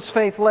someone is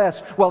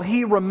faithless? Well,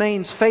 He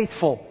remains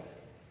faithful.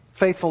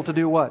 Faithful to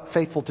do what?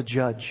 Faithful to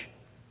judge.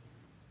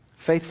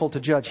 Faithful to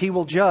judge. He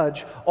will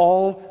judge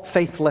all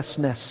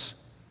faithlessness.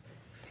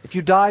 If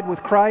you died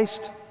with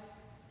Christ,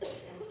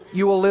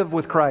 you will live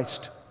with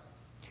Christ.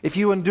 If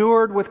you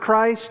endured with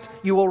Christ,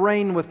 you will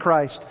reign with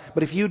Christ.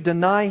 But if you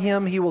deny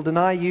Him, He will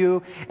deny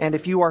you. And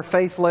if you are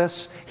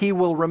faithless, He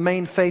will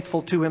remain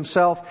faithful to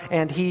Himself,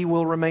 and He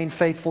will remain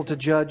faithful to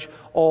judge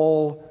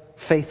all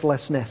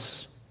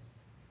faithlessness.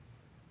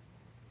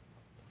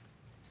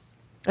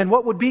 And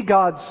what would be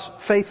God's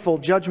faithful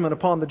judgment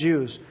upon the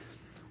Jews?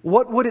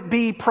 What would it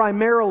be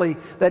primarily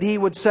that He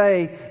would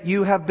say,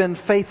 you have been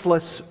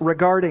faithless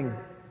regarding?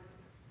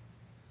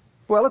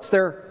 Well, it's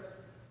their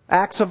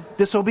acts of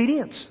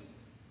disobedience.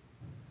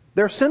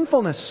 Their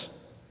sinfulness.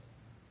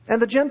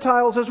 And the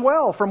Gentiles as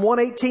well. From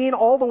 1:18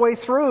 all the way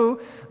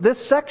through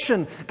this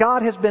section,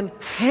 God has been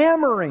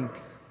hammering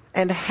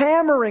and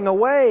hammering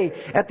away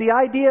at the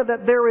idea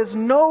that there is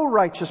no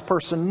righteous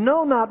person.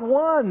 No, not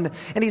one.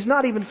 And He's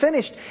not even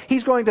finished.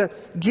 He's going to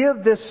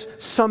give this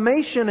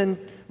summation in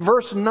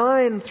verse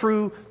 9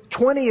 through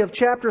 20 of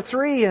chapter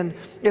 3, and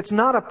it's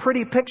not a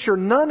pretty picture.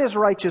 None is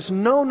righteous,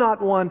 no, not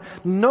one.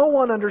 No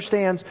one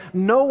understands.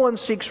 No one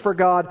seeks for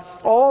God.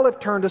 All have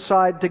turned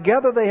aside.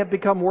 Together they have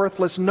become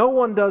worthless. No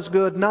one does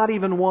good, not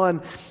even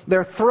one.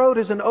 Their throat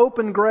is an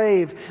open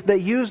grave. They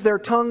use their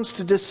tongues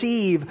to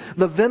deceive.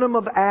 The venom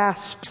of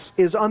asps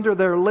is under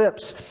their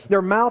lips.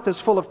 Their mouth is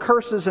full of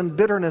curses and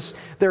bitterness.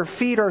 Their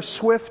feet are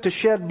swift to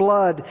shed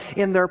blood.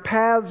 In their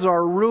paths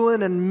are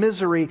ruin and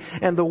misery,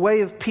 and the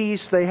way of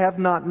peace they have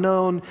not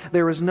known.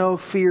 There is no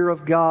fear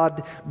of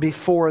God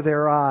before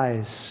their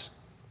eyes.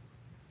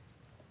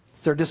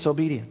 It's their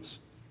disobedience.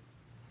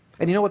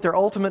 And you know what their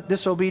ultimate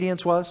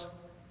disobedience was?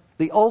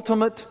 The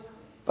ultimate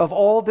of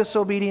all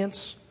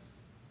disobedience?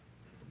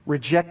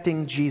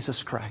 Rejecting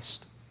Jesus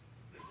Christ.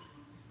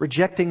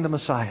 Rejecting the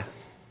Messiah.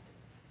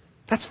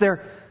 That's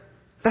their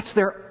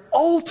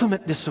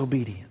ultimate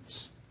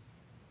disobedience.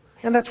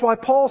 And that's why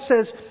Paul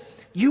says,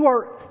 you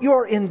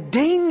are in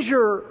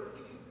danger.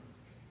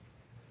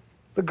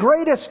 The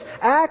greatest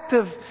act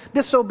of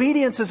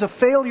disobedience is a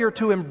failure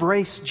to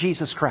embrace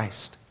Jesus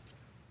Christ.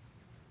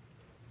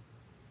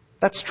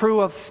 That's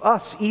true of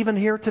us even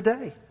here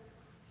today.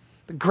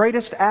 The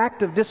greatest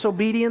act of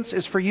disobedience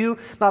is for you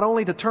not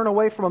only to turn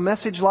away from a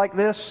message like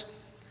this,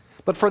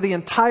 but for the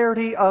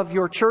entirety of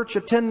your church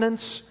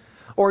attendance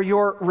or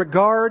your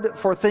regard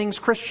for things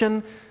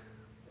Christian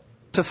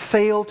to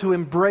fail to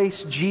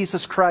embrace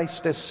Jesus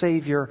Christ as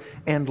Savior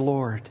and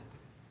Lord.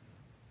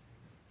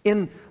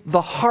 In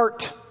the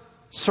heart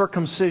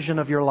circumcision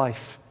of your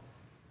life,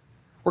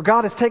 where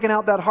God has taken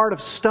out that heart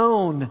of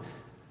stone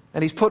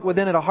and He's put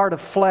within it a heart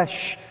of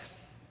flesh,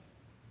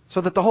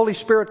 so that the Holy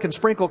Spirit can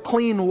sprinkle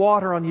clean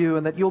water on you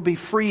and that you'll be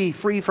free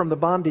from the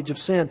bondage of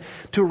sin.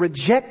 To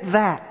reject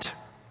that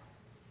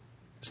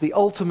is the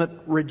ultimate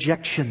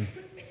rejection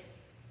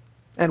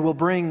and will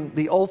bring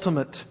the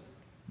ultimate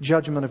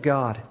judgment of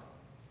God.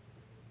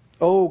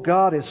 Oh,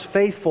 God is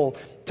faithful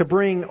to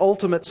bring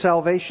ultimate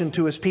salvation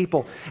to His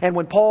people. And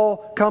when Paul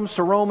comes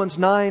to Romans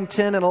 9,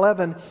 10, and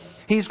 11,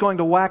 he's going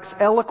to wax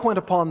eloquent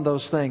upon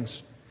those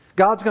things.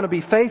 God's going to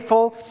be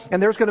faithful,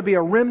 and there's going to be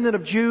a remnant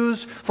of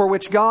Jews for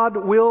which God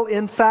will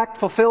in fact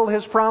fulfill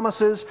His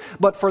promises.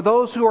 But for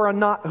those who are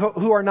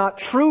not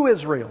true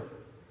Israel,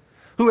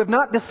 who have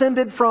not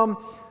descended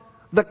from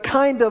the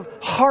kind of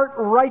heart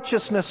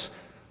righteousness,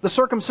 the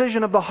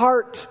circumcision of the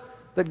heart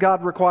that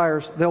God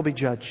requires, they'll be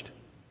judged.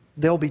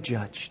 They'll be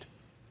judged.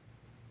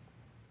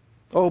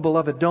 Oh,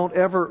 beloved, don't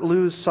ever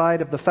lose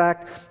sight of the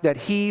fact that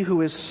He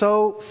who is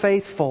so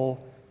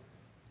faithful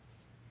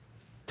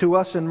to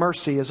us in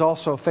mercy is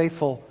also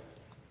faithful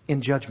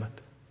in judgment.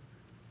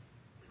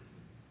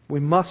 We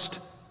must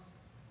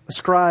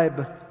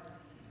ascribe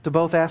to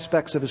both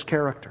aspects of His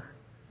character.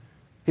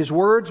 His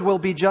words will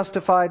be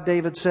justified,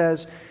 David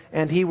says,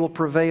 and He will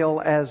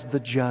prevail as the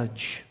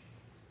judge.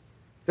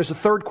 There's a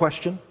third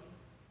question.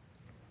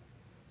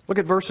 Look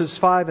at verses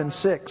 5 and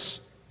 6.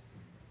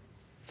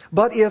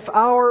 But if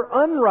our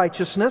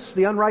unrighteousness,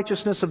 the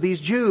unrighteousness of these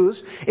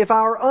Jews, if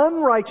our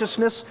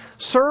unrighteousness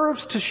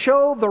serves to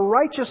show the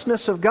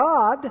righteousness of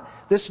God,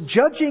 this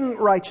judging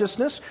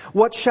righteousness,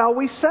 what shall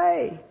we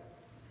say?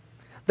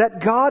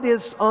 That God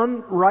is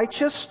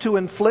unrighteous to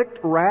inflict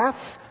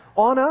wrath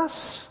on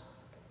us?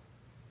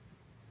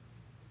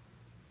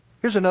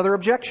 Here's another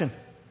objection.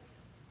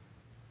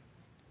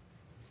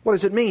 What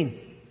does it mean?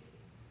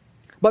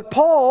 But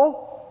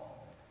Paul,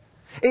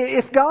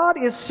 if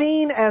God is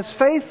seen as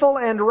faithful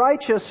and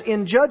righteous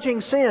in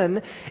judging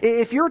sin,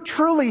 if you're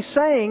truly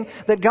saying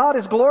that God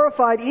is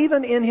glorified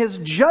even in His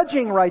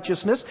judging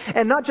righteousness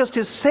and not just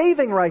His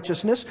saving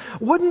righteousness,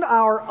 wouldn't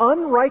our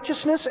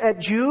unrighteousness at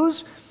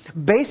Jews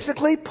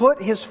basically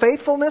put His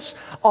faithfulness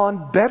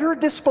on better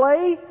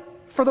display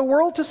for the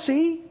world to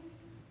see?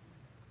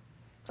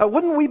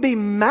 Wouldn't we be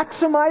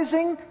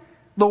maximizing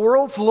the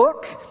world's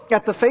look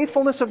at the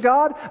faithfulness of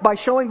God by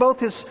showing both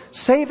His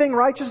saving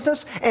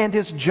righteousness and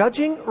His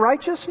judging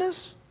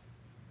righteousness?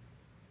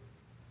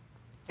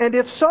 And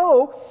if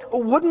so,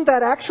 wouldn't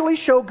that actually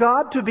show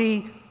God to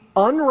be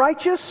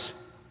unrighteous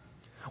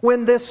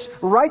when this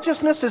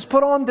righteousness is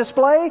put on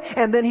display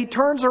and then He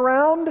turns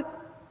around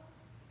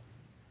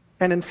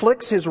and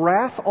inflicts His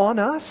wrath on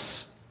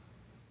us?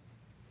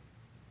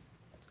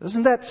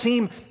 Doesn't that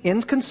seem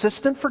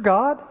inconsistent for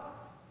God?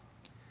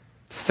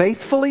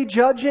 Faithfully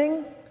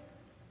judging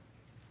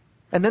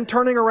and then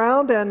turning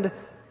around and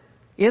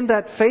in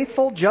that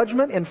faithful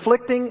judgment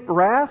inflicting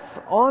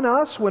wrath on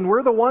us when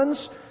we're the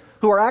ones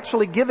who are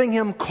actually giving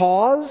Him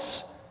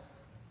cause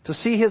to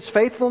see His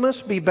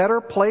faithfulness be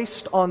better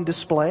placed on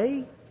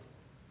display.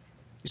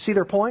 You see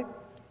their point?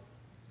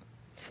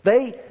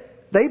 They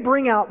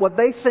bring out what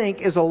they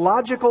think is a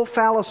logical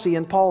fallacy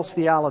in Paul's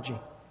theology.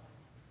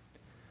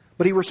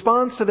 But he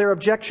responds to their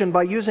objection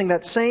by using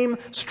that same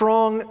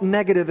strong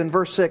negative in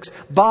verse 6.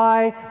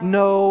 By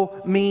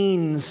no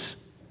means.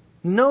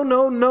 No,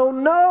 no, no,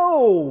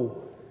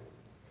 no.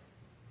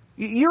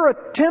 You're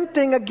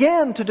attempting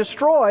again to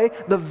destroy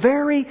the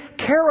very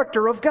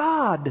character of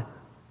God.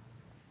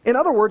 In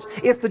other words,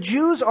 if the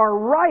Jews are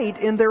right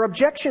in their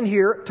objection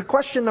here to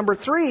question number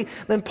 3,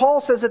 then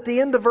Paul says at the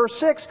end of verse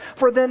 6,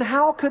 for then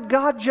how could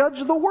God judge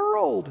the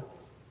world?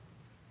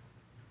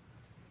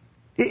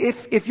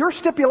 If your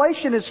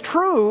stipulation is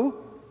true,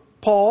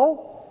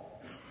 Paul,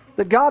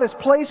 that God is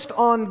placed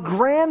on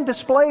grand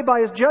display by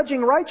His judging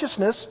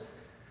righteousness,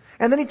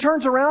 and then He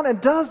turns around and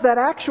does that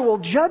actual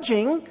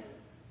judging,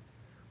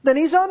 then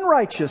He's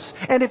unrighteous.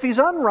 And if He's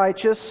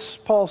unrighteous,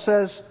 Paul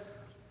says,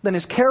 then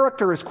His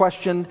character is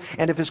questioned.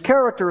 And if His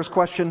character is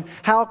questioned,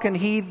 how can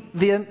He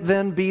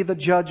then be the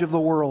judge of the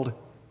world?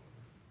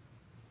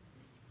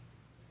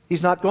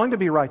 He's not going to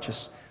be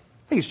righteous.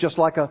 He's just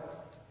like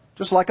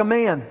a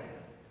man.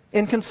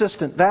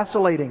 Inconsistent,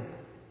 vacillating,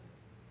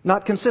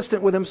 not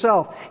consistent with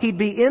himself. He'd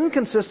be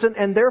inconsistent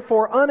and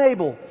therefore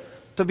unable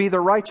to be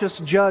the righteous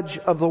judge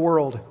of the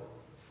world.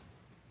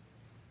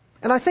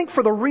 And I think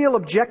for the real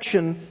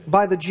objection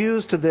by the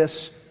Jews to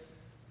this,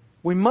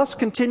 we must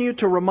continue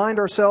to remind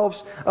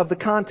ourselves of the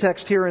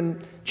context here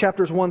in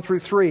chapters 1 through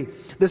 3.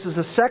 This is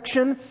a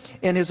section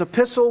in his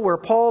epistle where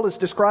Paul is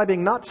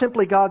describing not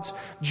simply God's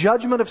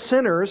judgment of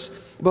sinners,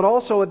 but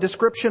also a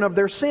description of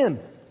their sin.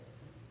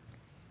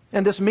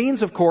 And this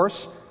means, of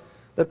course,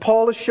 that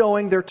Paul is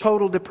showing their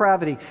total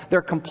depravity,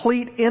 their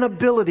complete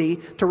inability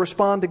to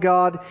respond to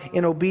God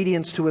in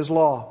obedience to His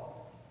law.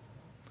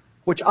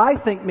 Which I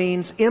think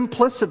means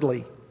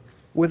implicitly,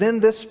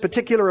 within this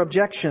particular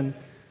objection,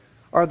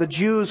 are the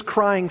Jews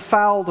crying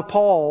foul to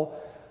Paul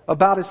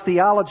about his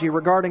theology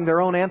regarding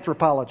their own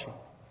anthropology,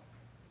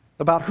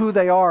 about who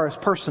they are as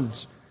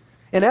persons.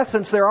 In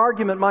essence, their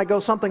argument might go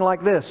something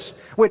like this,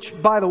 which,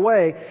 by the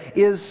way,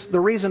 is the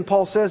reason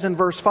Paul says in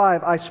verse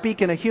 5, I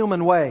speak in a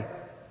human way,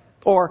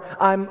 or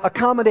I'm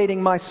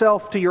accommodating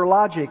myself to your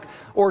logic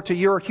or to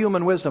your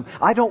human wisdom.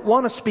 I don't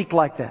want to speak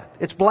like that.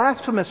 It's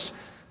blasphemous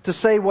to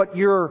say what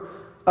you're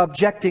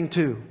objecting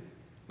to.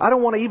 I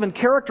don't want to even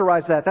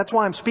characterize that. That's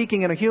why I'm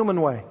speaking in a human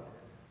way.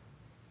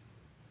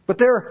 But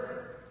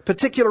their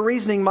particular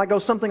reasoning might go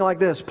something like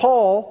this.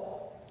 Paul,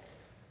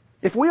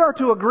 if we are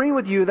to agree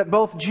with you that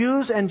both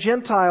Jews and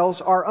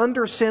Gentiles are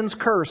under sin's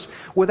curse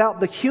without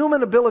the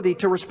human ability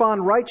to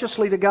respond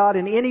righteously to God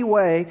in any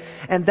way,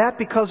 and that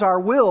because our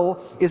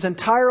will is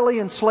entirely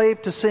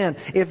enslaved to sin,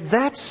 if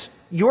that's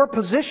your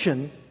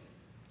position,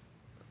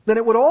 then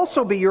it would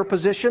also be your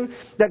position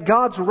that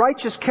God's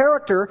righteous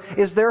character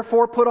is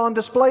therefore put on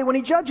display when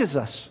He judges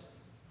us.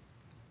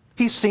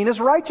 He's seen as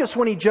righteous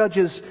when He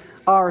judges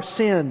our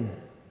sin.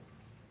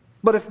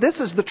 But if this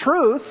is the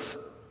truth,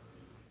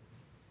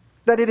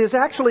 that it is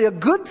actually a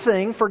good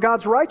thing for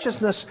God's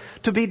righteousness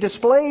to be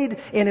displayed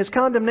in His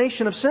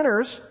condemnation of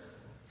sinners,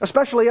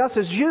 especially us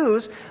as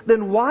Jews,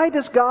 then why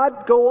does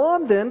God go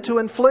on then to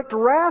inflict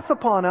wrath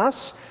upon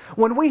us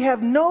when we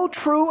have no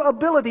true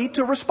ability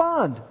to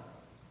respond?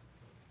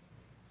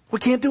 We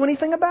can't do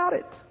anything about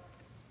it.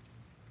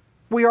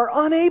 We are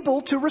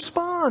unable to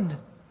respond.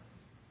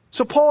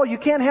 So Paul, you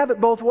can't have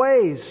it both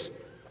ways.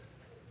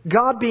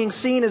 God being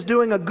seen as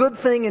doing a good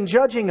thing in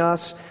judging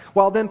us,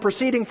 while then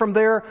proceeding from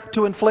there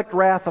to inflict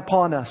wrath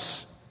upon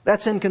us.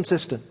 That's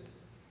inconsistent.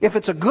 If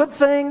it's a good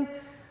thing,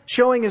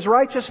 showing His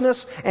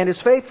righteousness and His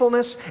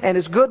faithfulness and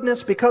His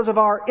goodness because of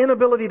our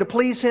inability to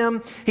please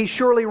Him, He's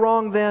surely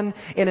wrong then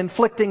in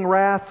inflicting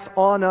wrath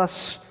on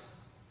us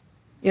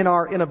in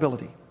our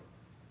inability.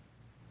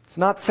 It's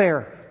not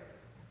fair.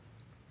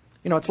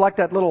 It's like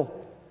that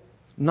little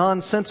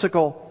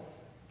nonsensical,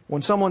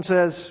 when someone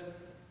says,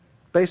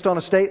 based on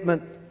a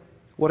statement,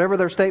 whatever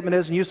their statement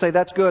is, and you say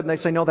that's good, and they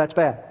say no, that's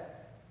bad.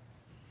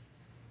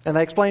 And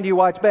they explain to you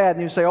why it's bad,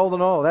 and you say, oh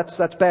no, that's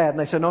bad. And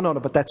they say, no,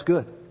 but that's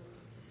good.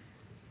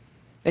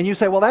 And you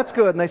say, well, that's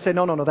good. And they say,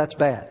 no, that's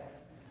bad.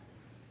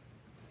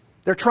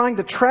 They're trying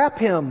to trap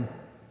him.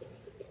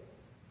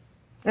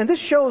 And this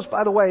shows,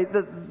 by the way,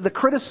 the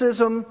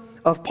criticism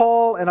of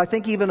Paul, and I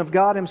think even of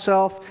God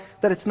Himself,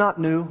 that it's not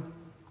new.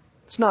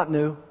 It's not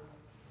new.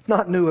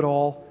 Not new at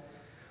all.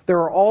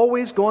 There are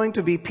always going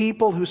to be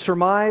people who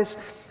surmise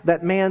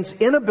that man's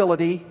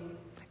inability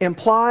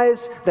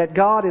implies that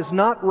God is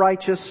not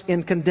righteous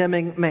in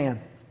condemning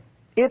man.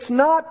 It's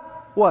not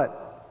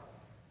what?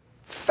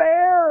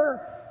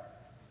 Fair.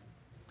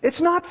 It's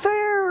not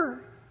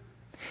fair.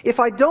 If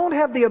I don't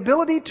have the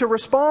ability to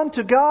respond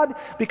to God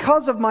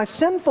because of my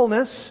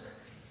sinfulness,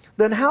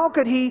 then how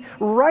could He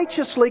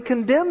righteously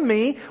condemn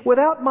me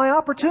without my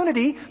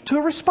opportunity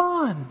to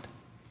respond?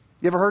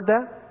 You ever heard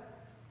that?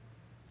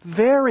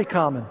 Very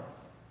common.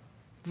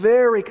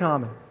 Very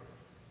common.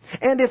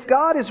 And if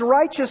God is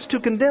righteous to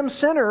condemn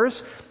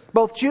sinners,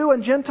 both Jew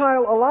and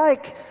Gentile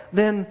alike,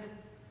 then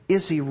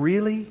is He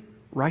really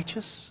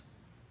righteous?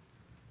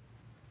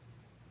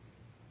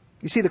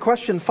 You see, the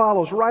question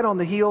follows right on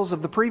the heels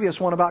of the previous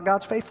one about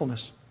God's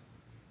faithfulness.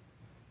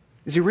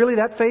 Is He really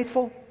that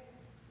faithful?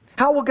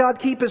 How will God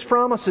keep His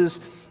promises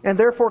and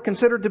therefore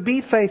considered to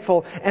be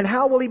faithful? And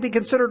how will He be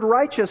considered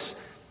righteous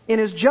in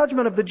His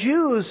judgment of the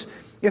Jews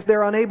if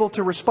they're unable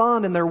to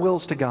respond in their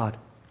wills to God?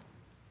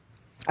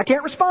 I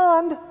can't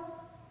respond.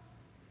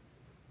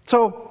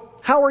 So,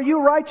 how are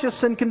you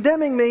righteous in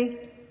condemning me?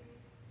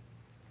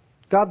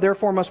 God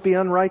therefore must be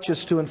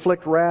unrighteous to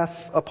inflict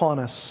wrath upon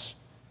us.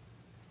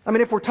 I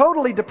mean, if we're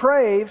totally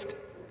depraved,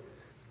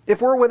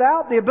 if we're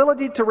without the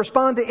ability to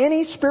respond to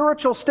any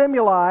spiritual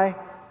stimuli,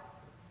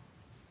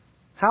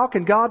 how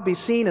can God be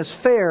seen as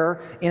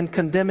fair in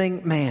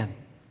condemning man?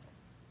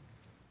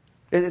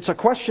 It's a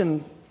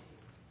question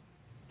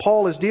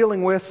Paul is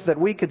dealing with that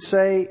we could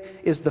say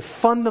is the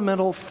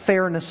fundamental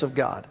fairness of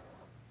God.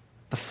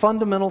 The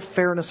fundamental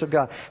fairness of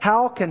God.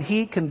 How can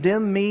He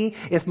condemn me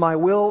if my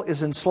will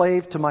is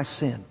enslaved to my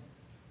sin?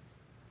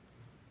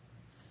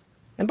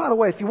 And by the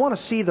way, if you want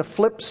to see the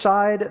flip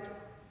side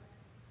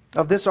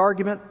of this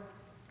argument,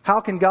 how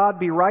can God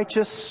be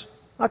righteous,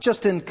 not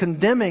just in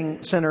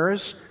condemning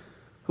sinners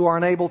who are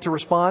unable to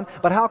respond,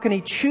 but how can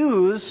He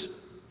choose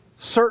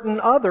certain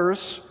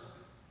others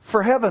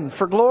for heaven,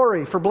 for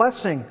glory, for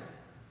blessing?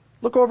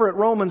 Look over at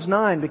Romans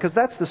 9, because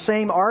that's the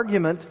same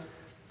argument,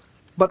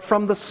 but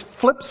from the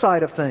flip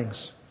side of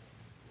things.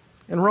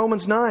 In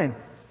Romans 9,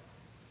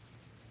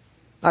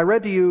 I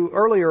read to you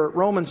earlier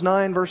Romans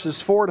 9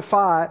 verses 4 to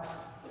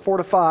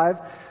 5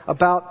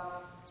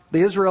 about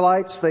the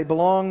Israelites. They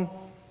belong,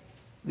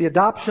 the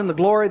adoption, the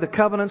glory, the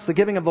covenants, the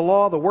giving of the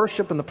law, the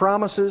worship and the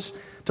promises.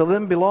 To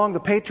them belong the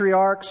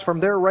patriarchs. From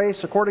their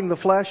race, according to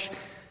the flesh,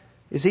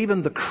 is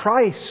even the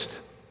Christ,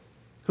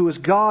 who is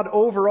God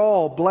over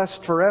all,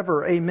 blessed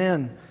forever.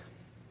 Amen.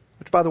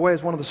 Which, by the way,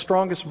 is one of the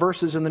strongest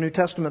verses in the New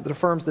Testament that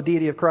affirms the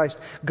deity of Christ.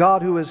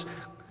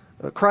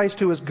 Christ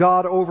who is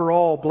God over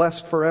all,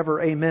 blessed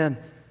forever. Amen.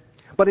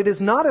 But it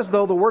is not as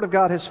though the Word of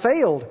God has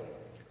failed.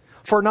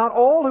 For not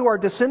all who are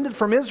descended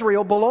from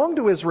Israel belong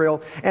to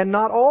Israel, and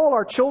not all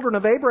are children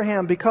of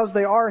Abraham because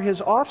they are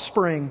his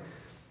offspring.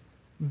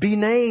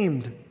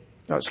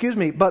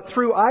 But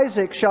through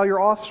Isaac shall your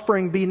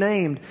offspring be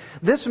named.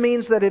 This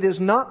means that it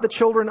is not the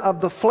children of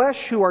the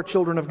flesh who are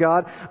children of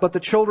God, but the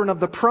children of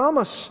the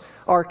promise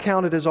are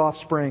counted as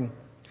offspring.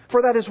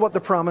 For that is what the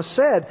promise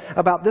said.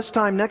 About this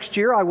time next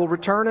year I will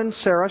return, and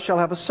Sarah shall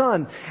have a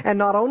son. And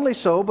not only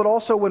so, but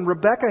also when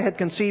Rebekah had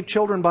conceived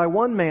children by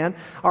one man,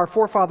 our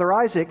forefather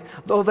Isaac,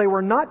 though they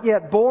were not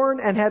yet born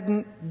and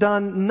had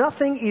done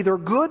nothing either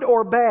good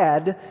or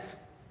bad.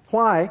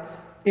 Why?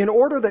 In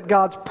order that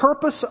God's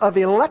purpose of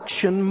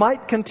election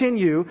might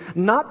continue,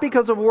 not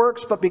because of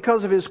works, but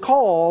because of His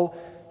call,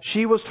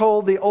 she was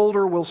told the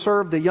older will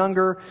serve the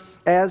younger,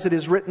 as it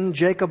is written,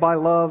 Jacob I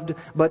loved,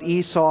 but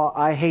Esau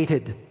I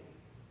hated.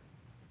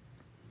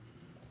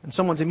 And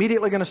someone's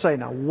immediately going to say,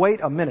 now wait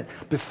a minute.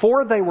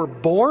 Before they were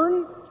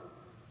born?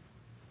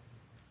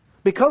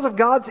 Because of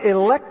God's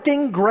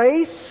electing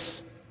grace?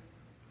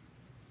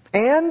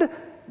 And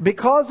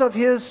because of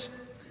His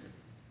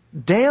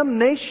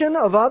damnation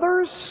of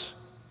others?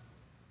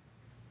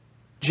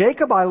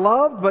 Jacob I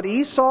loved, but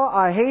Esau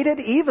I hated,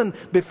 even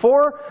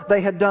before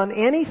they had done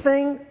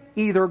anything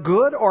either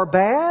good or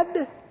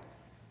bad?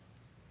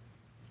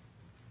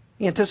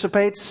 He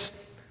anticipates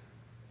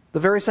the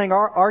very same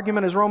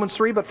argument as Romans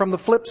 3, but from the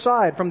flip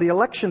side, from the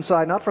election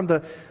side, not from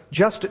the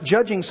just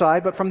judging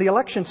side, but from the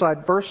election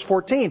side. Verse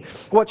 14,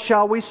 what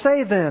shall we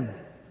say then?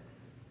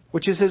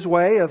 Which is his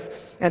way of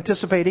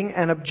anticipating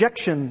an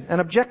objection,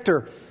 an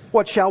objector.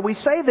 What shall we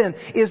say then?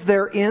 Is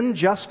there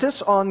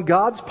injustice on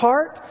God's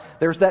part?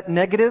 There's that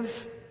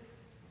negative.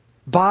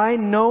 By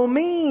no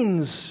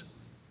means.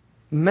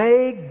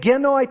 Me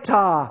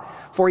genoita.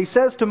 For he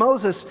says to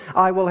Moses,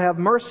 I will have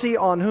mercy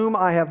on whom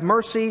I have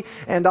mercy,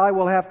 and I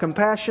will have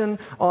compassion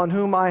on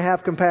whom I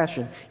have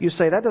compassion. You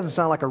say, that doesn't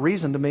sound like a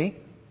reason to me.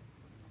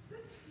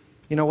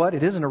 You know what?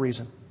 It isn't a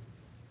reason.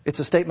 It's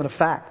a statement of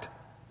fact.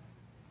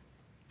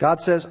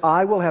 God says,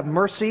 I will have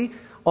mercy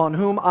on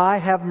whom I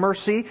have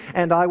mercy,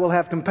 and I will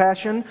have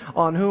compassion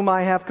on whom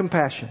I have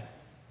compassion.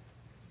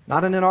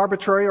 Not in an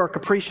arbitrary or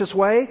capricious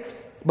way,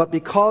 but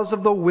because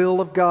of the will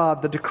of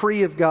God, the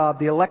decree of God,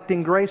 the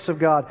electing grace of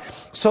God,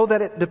 so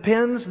that it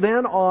depends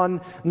then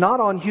on, not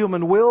on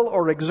human will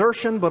or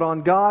exertion, but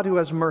on God who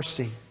has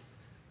mercy.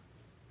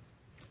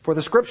 For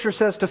the Scripture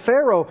says to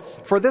Pharaoh,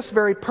 for this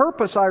very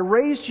purpose I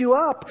raised you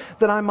up,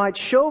 that I might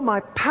show my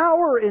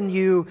power in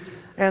you,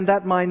 and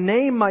that my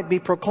name might be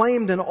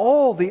proclaimed in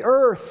all the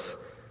earth.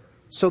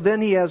 So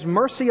then he has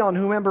mercy on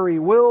whomever he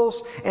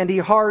wills, and he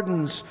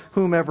hardens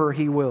whomever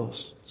he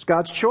wills. It's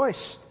God's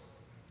choice.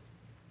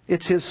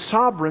 It's His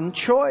sovereign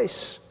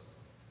choice.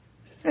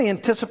 And he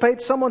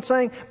anticipates someone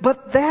saying,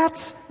 but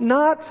that's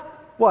not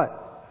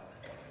what?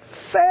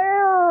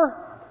 Fair.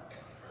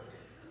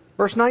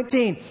 Verse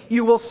 19,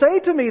 you will say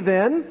to me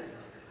then,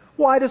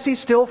 why does he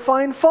still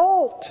find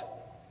fault?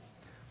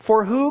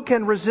 For who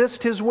can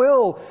resist his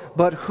will?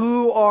 But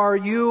who are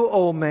you,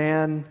 O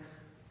man,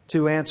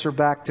 to answer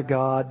back to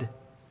God?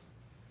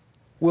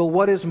 Will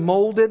what is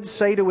molded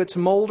say to its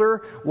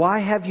molder, why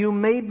have you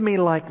made me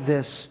like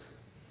this?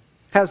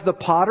 Has the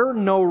potter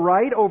no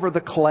right over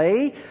the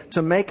clay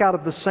to make out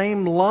of the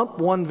same lump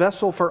one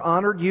vessel for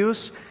honored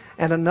use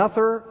and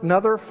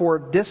another for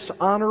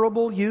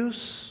dishonorable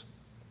use?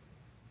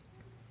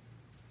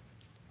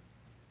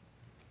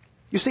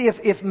 You see,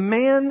 if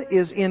man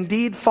is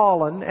indeed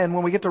fallen, and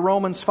when we get to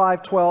Romans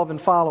 5:12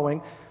 and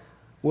following,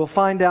 we'll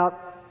find out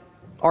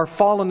our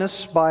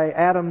fallenness by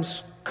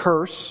Adam's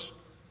curse.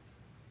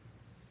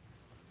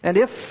 And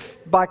if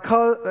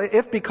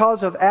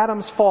because of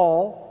Adam's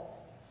fall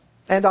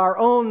and our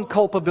own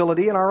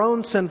culpability and our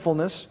own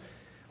sinfulness,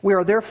 we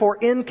are therefore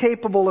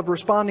incapable of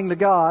responding to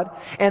God,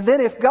 and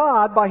then if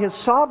God, by His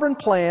sovereign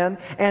plan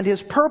and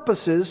His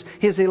purposes,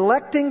 His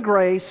electing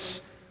grace,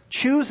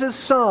 chooses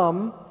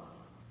some,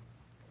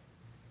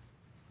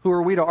 who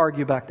are we to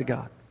argue back to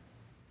God?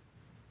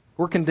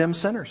 We're condemned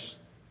sinners.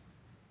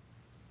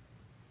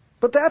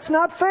 But that's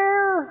not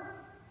fair.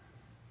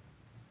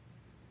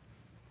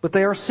 But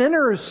they are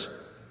sinners,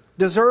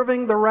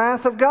 deserving the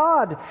wrath of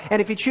God.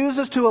 And if He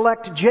chooses to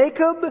elect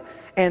Jacob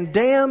and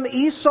damn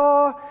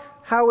Esau,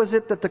 how is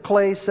it that the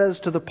clay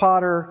says to the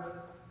potter,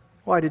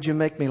 why did you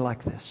make me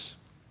like this?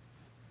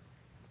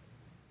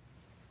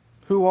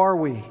 Who are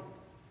we,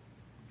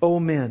 O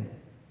men,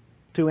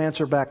 to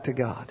answer back to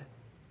God?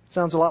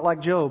 Sounds a lot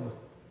like Job.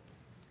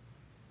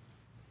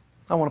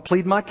 I want to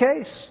plead my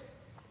case.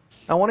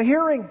 I want a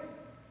hearing.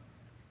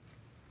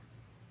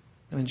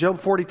 And in Job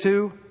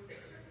 42,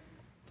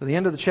 to the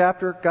end of the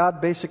chapter,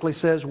 God basically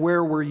says,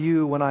 where were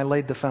you when I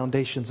laid the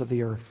foundations of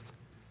the earth?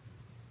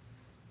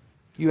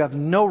 You have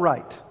no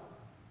right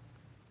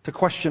to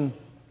question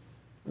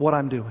what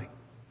I'm doing.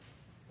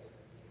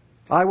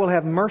 I will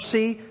have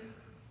mercy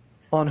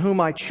on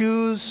whom I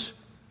choose,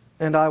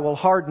 and I will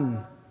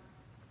harden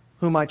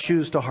whom I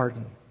choose to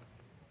harden.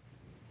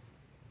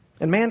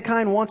 And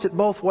mankind wants it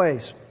both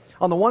ways.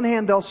 On the one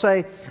hand, they'll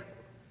say,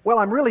 well,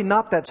 I'm really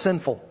not that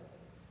sinful.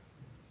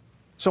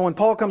 So when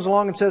Paul comes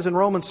along and says in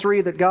Romans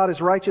 3 that God is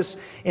righteous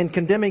in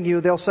condemning you,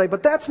 they'll say,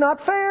 but that's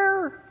not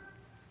fair.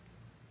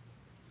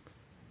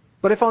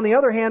 But if on the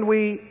other hand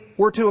we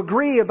were to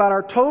agree about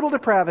our total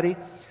depravity,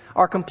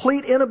 our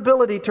complete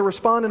inability to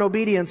respond in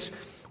obedience,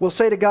 we'll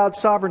say to God's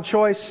sovereign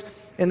choice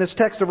in this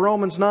text of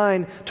Romans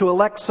 9 to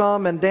elect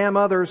some and damn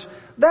others,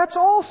 that's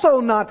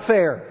also not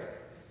fair.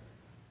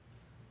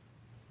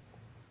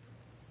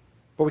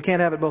 But we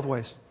can't have it both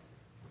ways.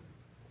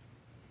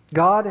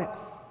 God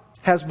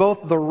has both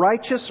the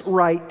righteous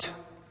right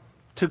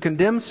to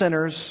condemn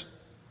sinners,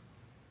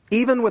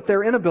 even with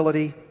their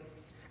inability,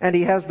 and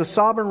He has the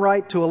sovereign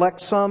right to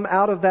elect some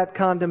out of that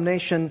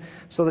condemnation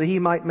so that He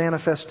might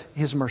manifest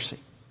His mercy.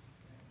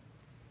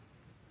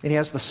 And He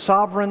has the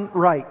sovereign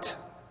right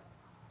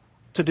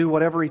to do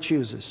whatever He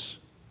chooses.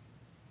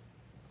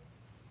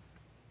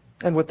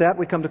 And with that,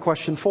 we come to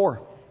question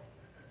 4.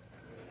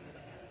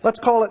 Let's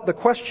call it the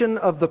question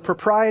of the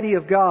propriety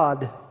of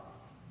God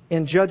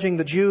in judging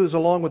the Jews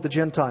along with the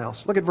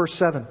Gentiles. Look at verse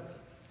 7.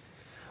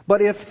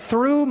 But if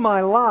through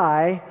my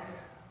lie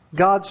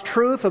God's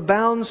truth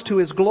abounds to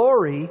His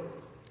glory,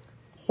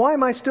 why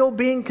am I still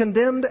being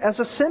condemned as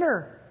a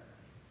sinner?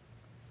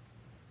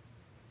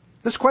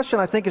 This question,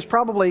 I think, is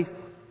probably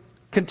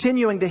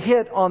continuing to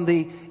hit on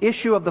the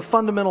issue of the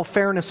fundamental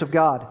fairness of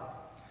God.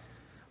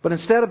 But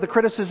instead of the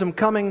criticism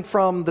coming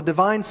from the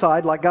divine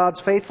side, like God's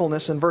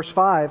faithfulness in verse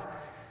 5,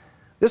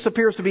 this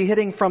appears to be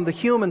hitting from the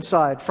human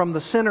side, from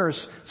the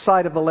sinner's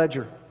side of the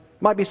ledger.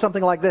 It might be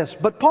something like this.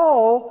 But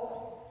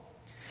Paul,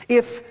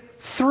 if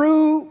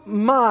through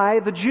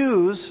the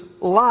Jews,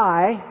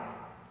 lie,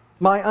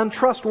 my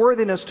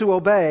untrustworthiness to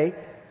obey,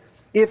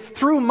 if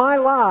through my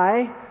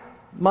lie,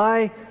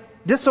 my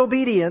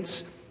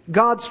disobedience,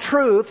 God's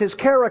truth, His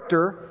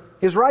character,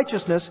 His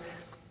righteousness,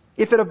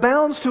 if it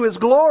abounds to His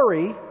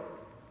glory,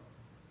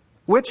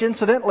 which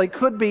incidentally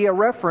could be a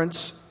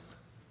reference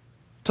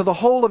to the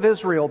whole of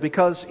Israel,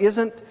 because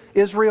isn't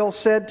Israel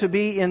said to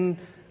be in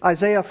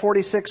Isaiah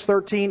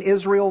 46:13,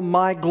 Israel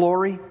my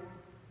glory?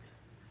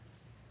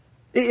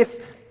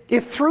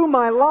 If through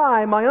my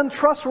lie, my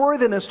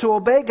untrustworthiness to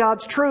obey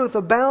God's truth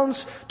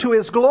abounds to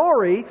His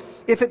glory,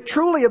 if it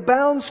truly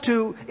abounds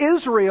to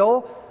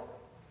Israel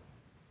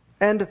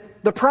and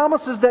the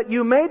promises that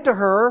you made to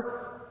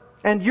her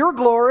and your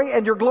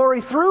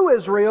glory through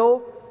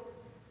Israel,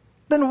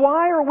 then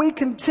why are we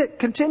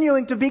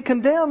continuing to be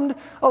condemned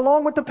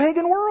along with the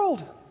pagan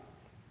world?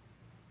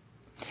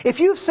 If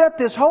you've set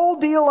this whole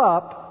deal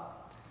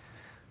up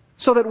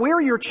so that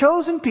we're your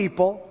chosen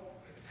people,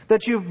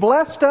 that you've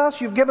blessed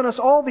us, you've given us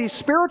all these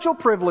spiritual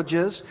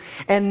privileges,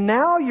 and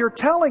now you're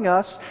telling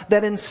us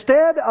that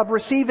instead of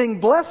receiving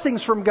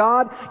blessings from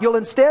God, you'll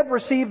instead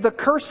receive the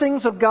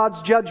cursings of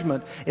God's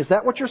judgment. Is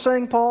that what you're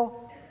saying,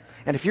 Paul?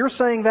 And if you're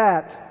saying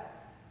that,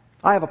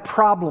 I have a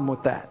problem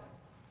with that.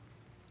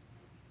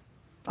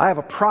 I have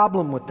a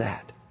problem with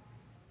that.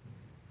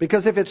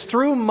 Because if it's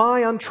through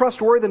my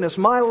untrustworthiness,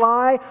 my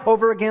lie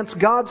over against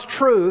God's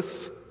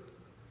truth,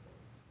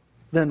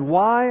 then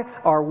why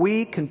are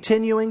we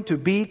continuing to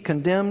be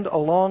condemned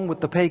along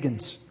with the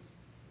pagans?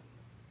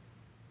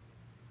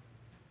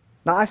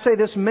 Now, I say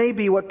this may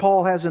be what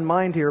Paul has in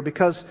mind here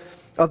because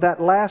of that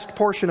last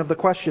portion of the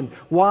question.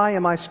 Why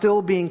am I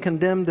still being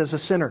condemned as a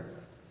sinner?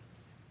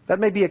 That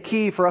may be a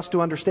key for us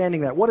to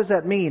understanding that. What does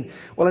that mean?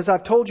 Well, as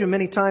I've told you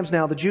many times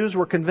now, the Jews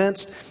were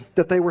convinced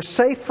that they were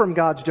safe from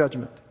God's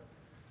judgment.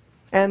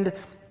 And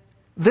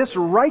this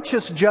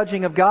righteous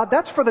judging of God,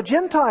 that's for the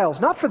Gentiles,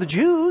 not for the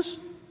Jews.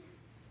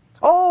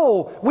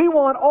 Oh, we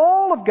want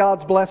all of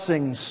God's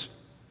blessings.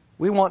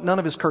 We want none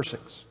of His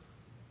cursings.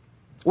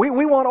 We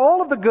want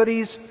all of the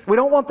goodies. We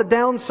don't want the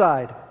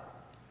downside.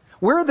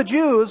 We're the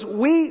Jews.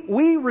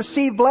 We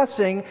receive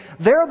blessing.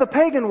 They're the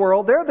pagan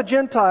world. They're the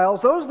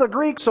Gentiles. Those are the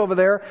Greeks over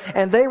there.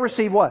 And they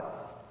receive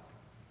what?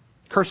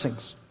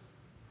 Cursings.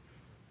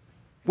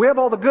 We have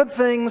all the good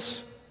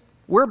things.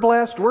 We're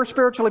blessed. We're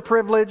spiritually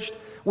privileged.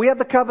 We have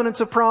the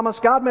covenants of promise.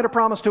 God made a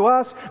promise to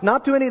us,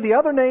 not to any of the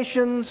other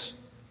nations.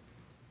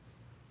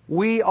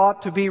 We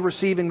ought to be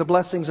receiving the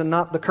blessings and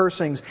not the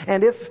cursings.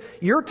 And if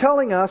you're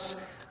telling us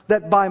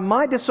that by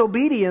my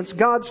disobedience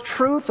God's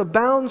truth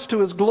abounds to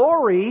His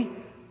glory,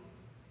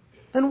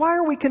 then why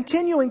are we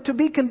continuing to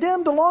be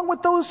condemned along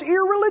with those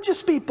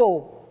irreligious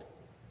people?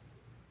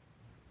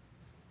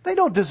 They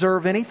don't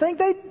deserve anything.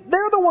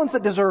 They're the ones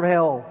that deserve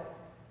hell,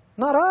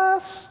 not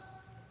us.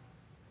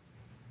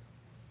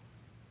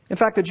 In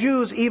fact, the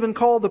Jews even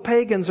called the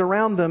pagans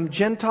around them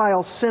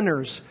Gentile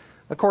sinners,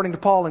 according to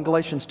Paul in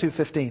Galatians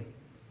 2:15.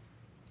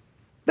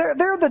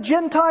 They're the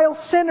Gentile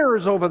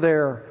sinners over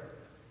there.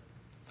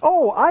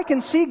 Oh, I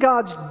can see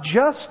God's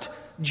just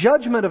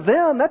judgment of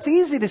them. That's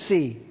easy to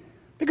see.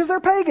 Because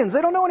they're pagans.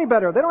 They don't know any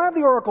better. They don't have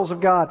the oracles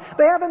of God.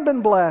 They haven't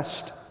been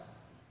blessed.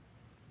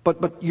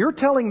 But you're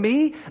telling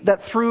me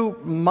that through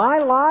my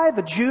lie,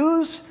 the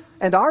Jews,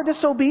 and our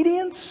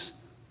disobedience,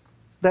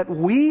 that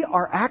we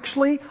are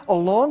actually,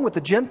 along with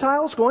the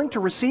Gentiles, going to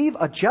receive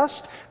a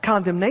just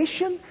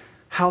condemnation?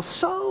 How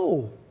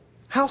so?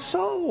 How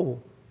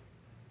so?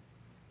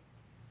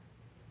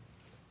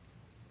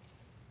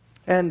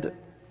 And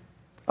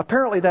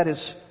apparently that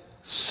is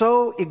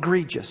so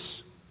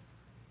egregious,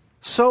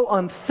 so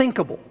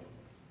unthinkable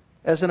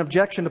as an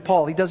objection to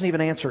Paul, he doesn't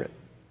even answer it.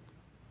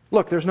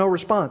 Look, there's no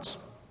response.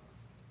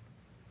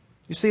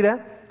 You see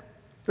that?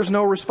 There's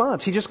no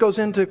response. He just goes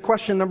into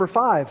question number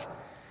 5.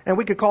 And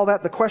we could call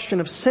that the question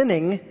of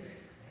sinning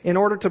in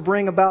order to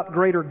bring about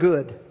greater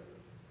good.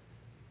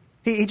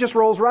 He just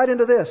rolls right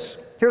into this.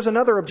 Here's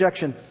another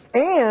objection.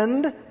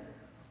 And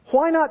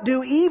why not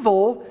do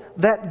evil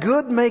that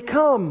good may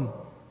come,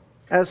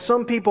 as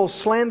some people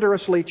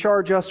slanderously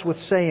charge us with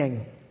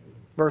saying?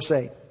 Verse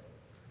 8.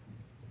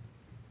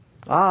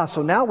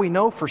 So now we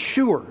know for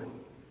sure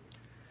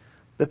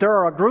that there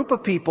are a group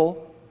of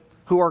people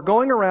who are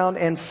going around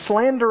and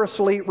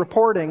slanderously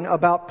reporting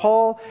about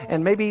Paul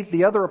and maybe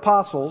the other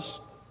apostles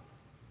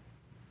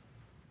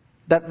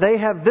that they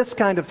have this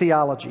kind of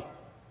theology.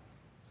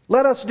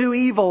 Let us do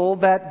evil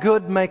that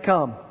good may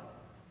come.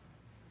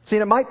 See,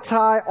 and it might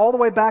tie all the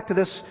way back to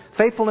this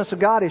faithfulness of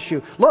God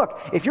issue. Look,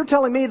 if you're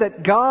telling me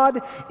that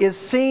God is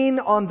seen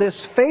on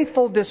this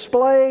faithful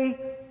display,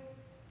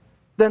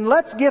 then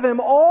let's give Him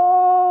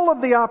all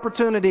of the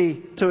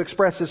opportunity to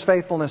express His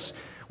faithfulness.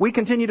 We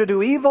continue to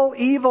do evil,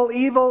 evil,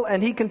 evil,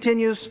 and He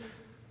continues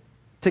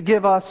to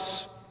give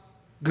us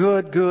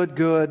good, good,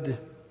 good.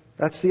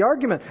 That's the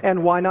argument.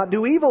 And why not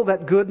do evil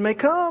that good may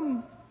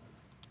come?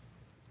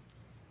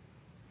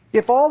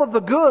 If all of the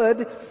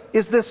good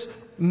is this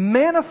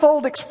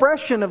manifold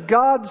expression of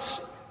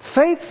God's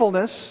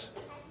faithfulness,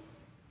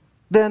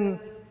 then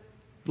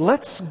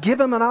let's give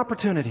Him an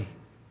opportunity.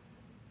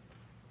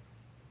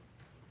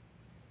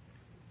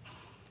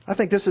 I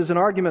think this is an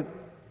argument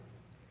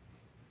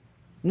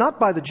not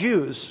by the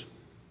Jews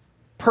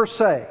per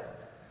se,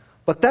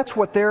 but that's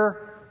what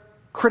they're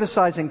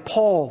criticizing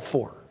Paul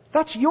for.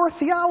 That's your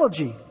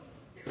theology.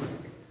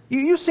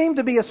 You seem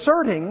to be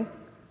asserting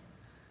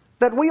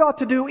that we ought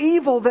to do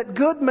evil that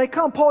good may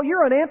come. Paul,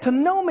 you're an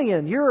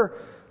antinomian. You're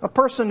a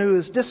person who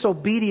is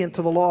disobedient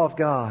to the law of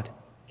God.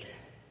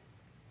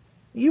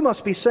 You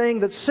must be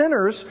saying that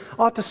sinners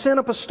ought to sin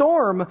up a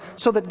storm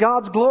so that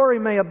God's glory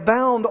may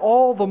abound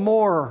all the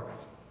more.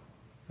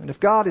 And if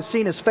God is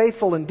seen as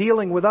faithful in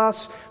dealing with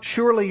us,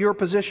 surely your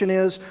position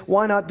is,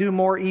 why not do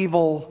more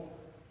evil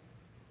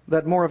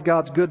that more of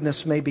God's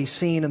goodness may be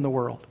seen in the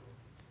world?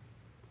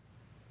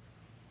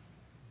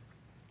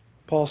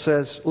 Paul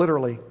says,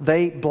 literally,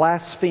 they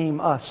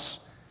blaspheme us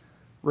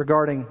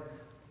regarding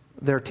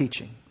their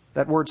teaching.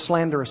 That word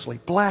slanderously,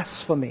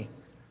 blasphemy.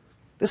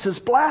 This is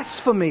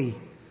blasphemy.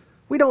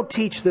 We don't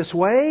teach this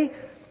way,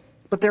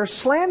 but they're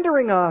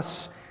slandering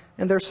us,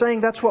 and they're saying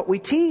that's what we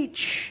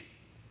teach.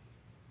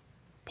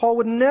 Paul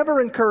would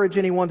never encourage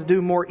anyone to do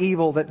more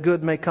evil that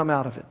good may come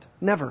out of it.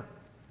 Never.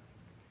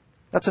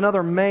 That's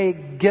another me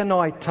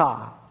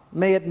genoita.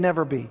 May it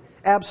never be.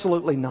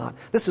 Absolutely not.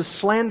 This is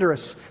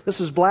slanderous. This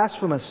is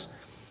blasphemous.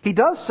 He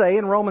does say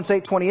in Romans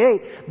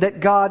 8:28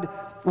 that God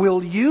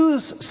will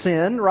use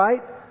sin,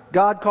 right?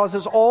 God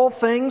causes all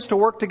things to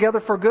work together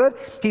for good.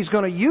 He's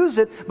going to use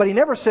it, but He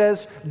never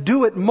says,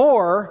 do it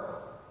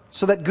more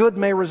so that good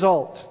may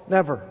result.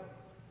 Never.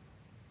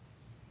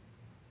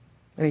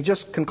 And he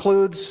just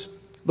concludes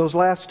those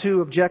last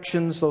two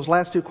objections, those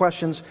last two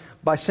questions,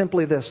 by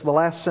simply this, the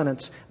last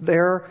sentence: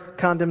 their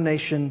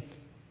condemnation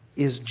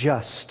is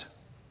just.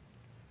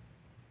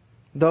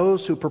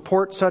 Those who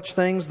purport such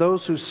things,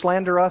 those who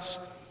slander us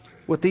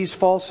with these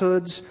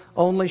falsehoods,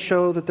 only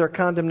show that their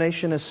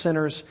condemnation as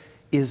sinners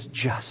is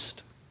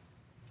just.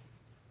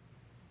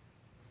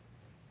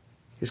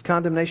 His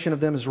condemnation of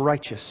them is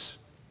righteous,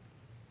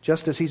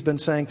 just as he's been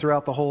saying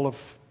throughout the whole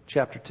of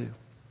chapter 2.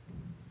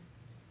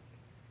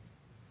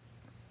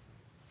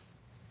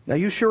 Now,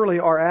 you surely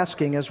are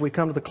asking, as we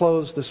come to the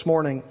close this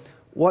morning,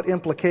 what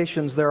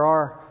implications there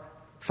are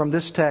from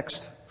this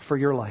text for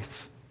your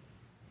life.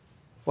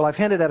 Well, I've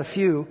hinted at a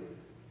few.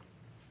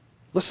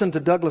 Listen to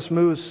Douglas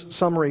Moo's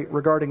summary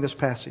regarding this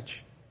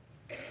passage.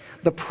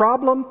 The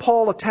problem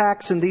Paul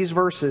attacks in these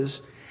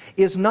verses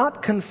is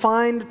not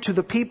confined to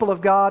the people of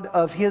God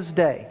of his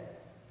day.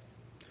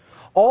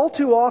 All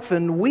too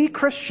often, we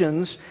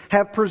Christians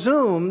have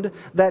presumed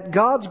that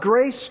God's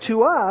grace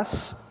to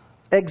us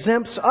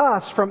exempts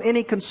us from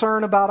any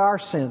concern about our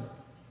sin.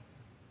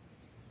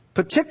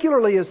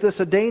 Particularly is this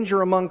a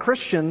danger among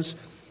Christians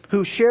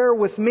who share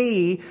with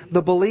me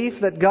the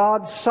belief that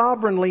God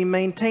sovereignly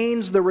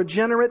maintains the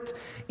regenerate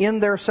in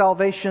their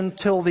salvation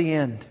till the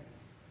end.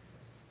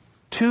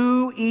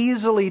 Too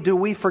easily do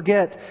we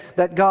forget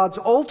that God's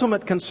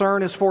ultimate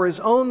concern is for His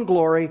own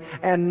glory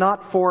and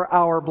not for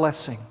our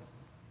blessing.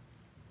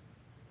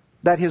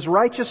 That His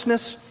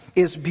righteousness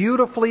is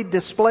beautifully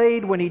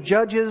displayed when He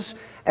judges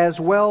as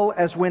well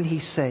as when He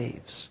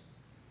saves.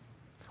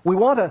 We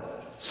want to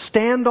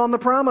stand on the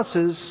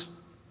promises,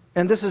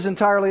 and this is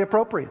entirely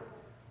appropriate.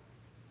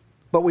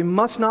 But we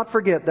must not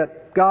forget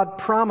that God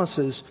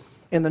promises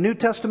in the New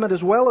Testament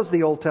as well as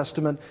the Old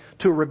Testament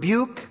to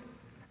rebuke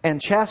and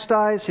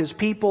chastise His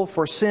people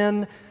for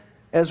sin,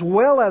 as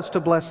well as to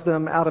bless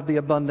them out of the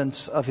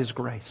abundance of His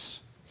grace.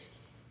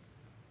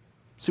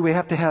 So we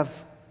have to have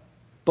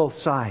both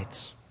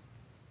sides.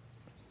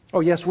 Oh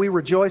yes, we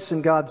rejoice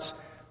in God's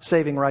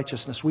saving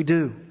righteousness. We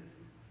do.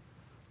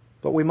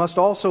 But we must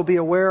also be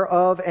aware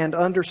of and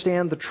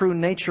understand the true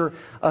nature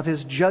of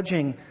His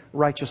judging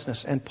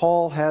righteousness. And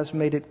Paul has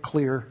made it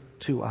clear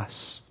to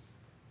us.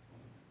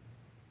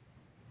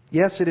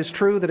 Yes, it is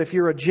true that if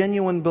you're a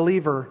genuine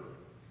believer,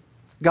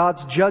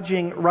 God's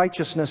judging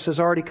righteousness has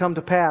already come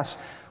to pass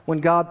when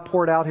God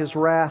poured out His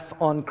wrath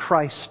on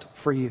Christ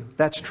for you.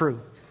 That's true.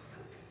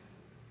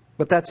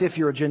 But that's if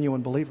you're a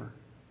genuine believer.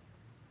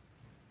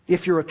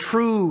 If you're a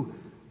true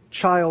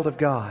child of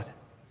God.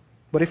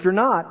 But if you're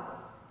not,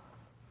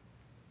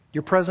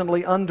 you're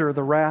presently under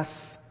the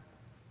wrath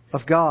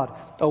of God,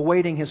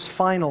 awaiting His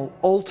final,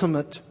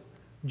 ultimate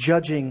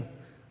judging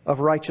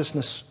of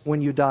righteousness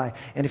when you die.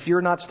 And if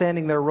you're not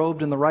standing there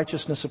robed in the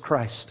righteousness of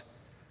Christ,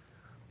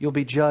 you'll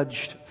be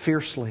judged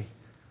fiercely,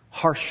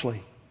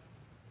 harshly,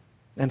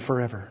 and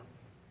forever.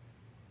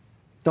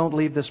 Don't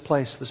leave this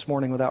place this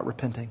morning without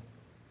repenting.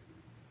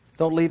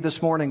 Don't leave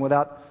this morning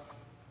without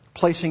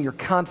placing your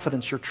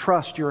confidence, your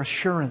trust, your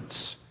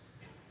assurance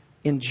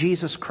in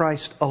Jesus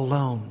Christ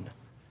alone.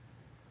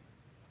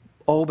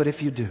 Oh, but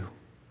if you do,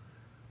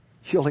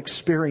 you'll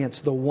experience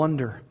the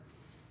wonder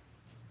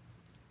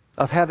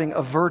of having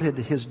averted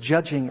His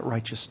judging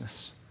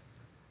righteousness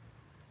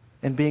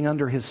and being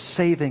under His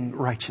saving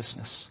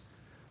righteousness,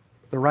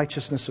 the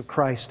righteousness of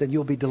Christ, and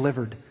you'll be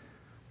delivered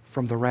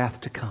from the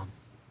wrath to come.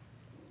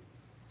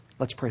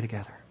 Let's pray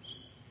together.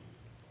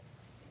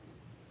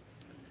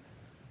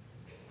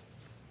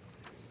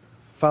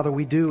 Father,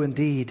 we do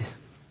indeed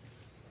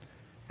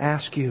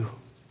ask You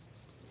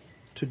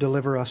to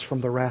deliver us from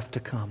the wrath to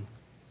come.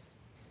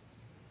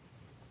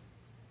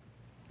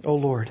 O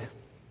Lord,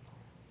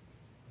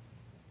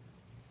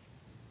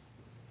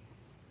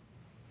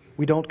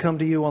 we don't come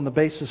to You on the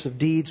basis of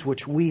deeds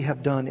which we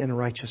have done in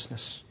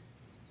righteousness,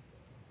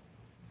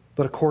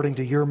 but according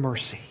to Your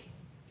mercy,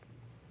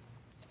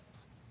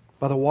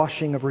 by the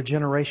washing of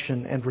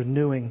regeneration and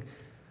renewing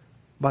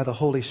by the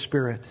Holy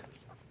Spirit,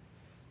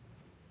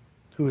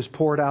 who is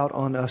poured out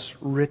on us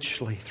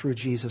richly through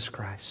Jesus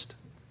Christ.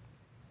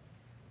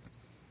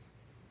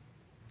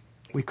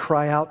 We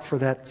cry out for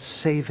that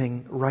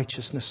saving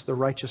righteousness, the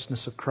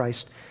righteousness of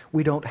Christ.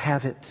 We don't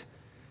have it.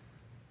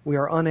 We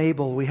are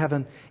unable. We have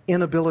an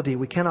inability.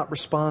 We cannot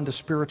respond to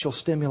spiritual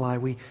stimuli.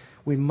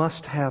 We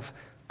must have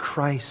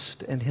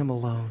Christ and Him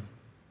alone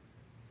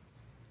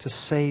to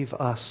save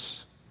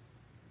us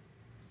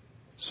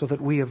so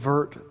that we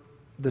avert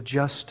the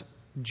just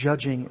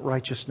judging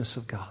righteousness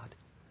of God.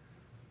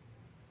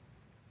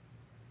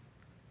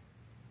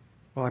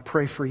 Well, I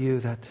pray for you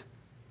that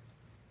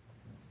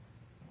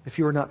if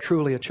you are not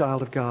truly a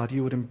child of God,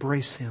 you would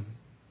embrace Him.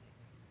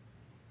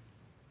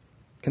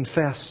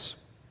 Confess.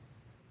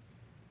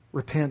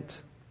 Repent.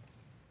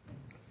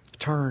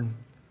 Turn.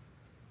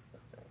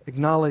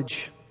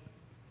 Acknowledge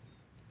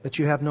that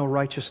you have no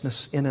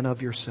righteousness in and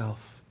of yourself.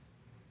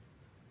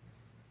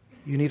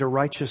 You need a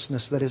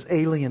righteousness that is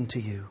alien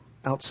to you,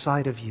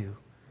 outside of you.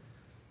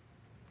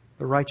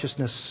 The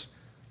righteousness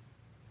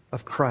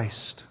of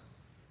Christ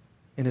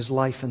in His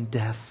life and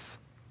death,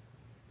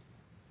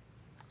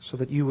 so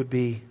that you would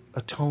be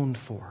atoned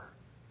for,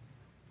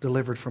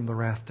 delivered from the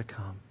wrath to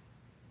come.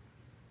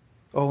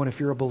 Oh, and if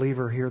you're a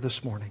believer here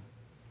this morning,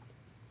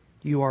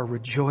 you are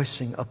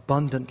rejoicing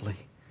abundantly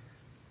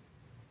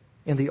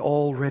in the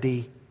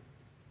already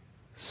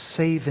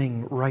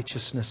saving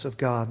righteousness of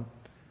God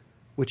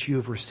which you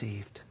have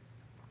received.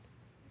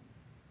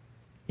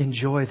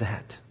 Enjoy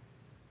that.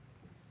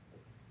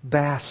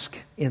 Bask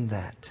in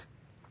that.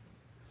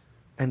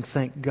 And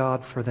thank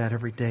God for that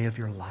every day of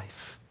your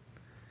life.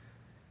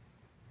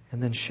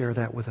 And then share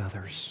that with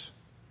others.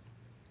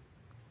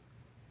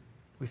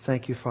 We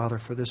thank You, Father,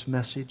 for this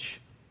message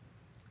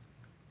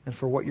and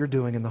for what You're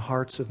doing in the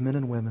hearts of men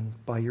and women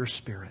by Your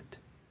Spirit.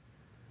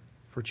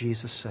 For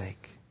Jesus'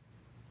 sake,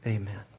 amen.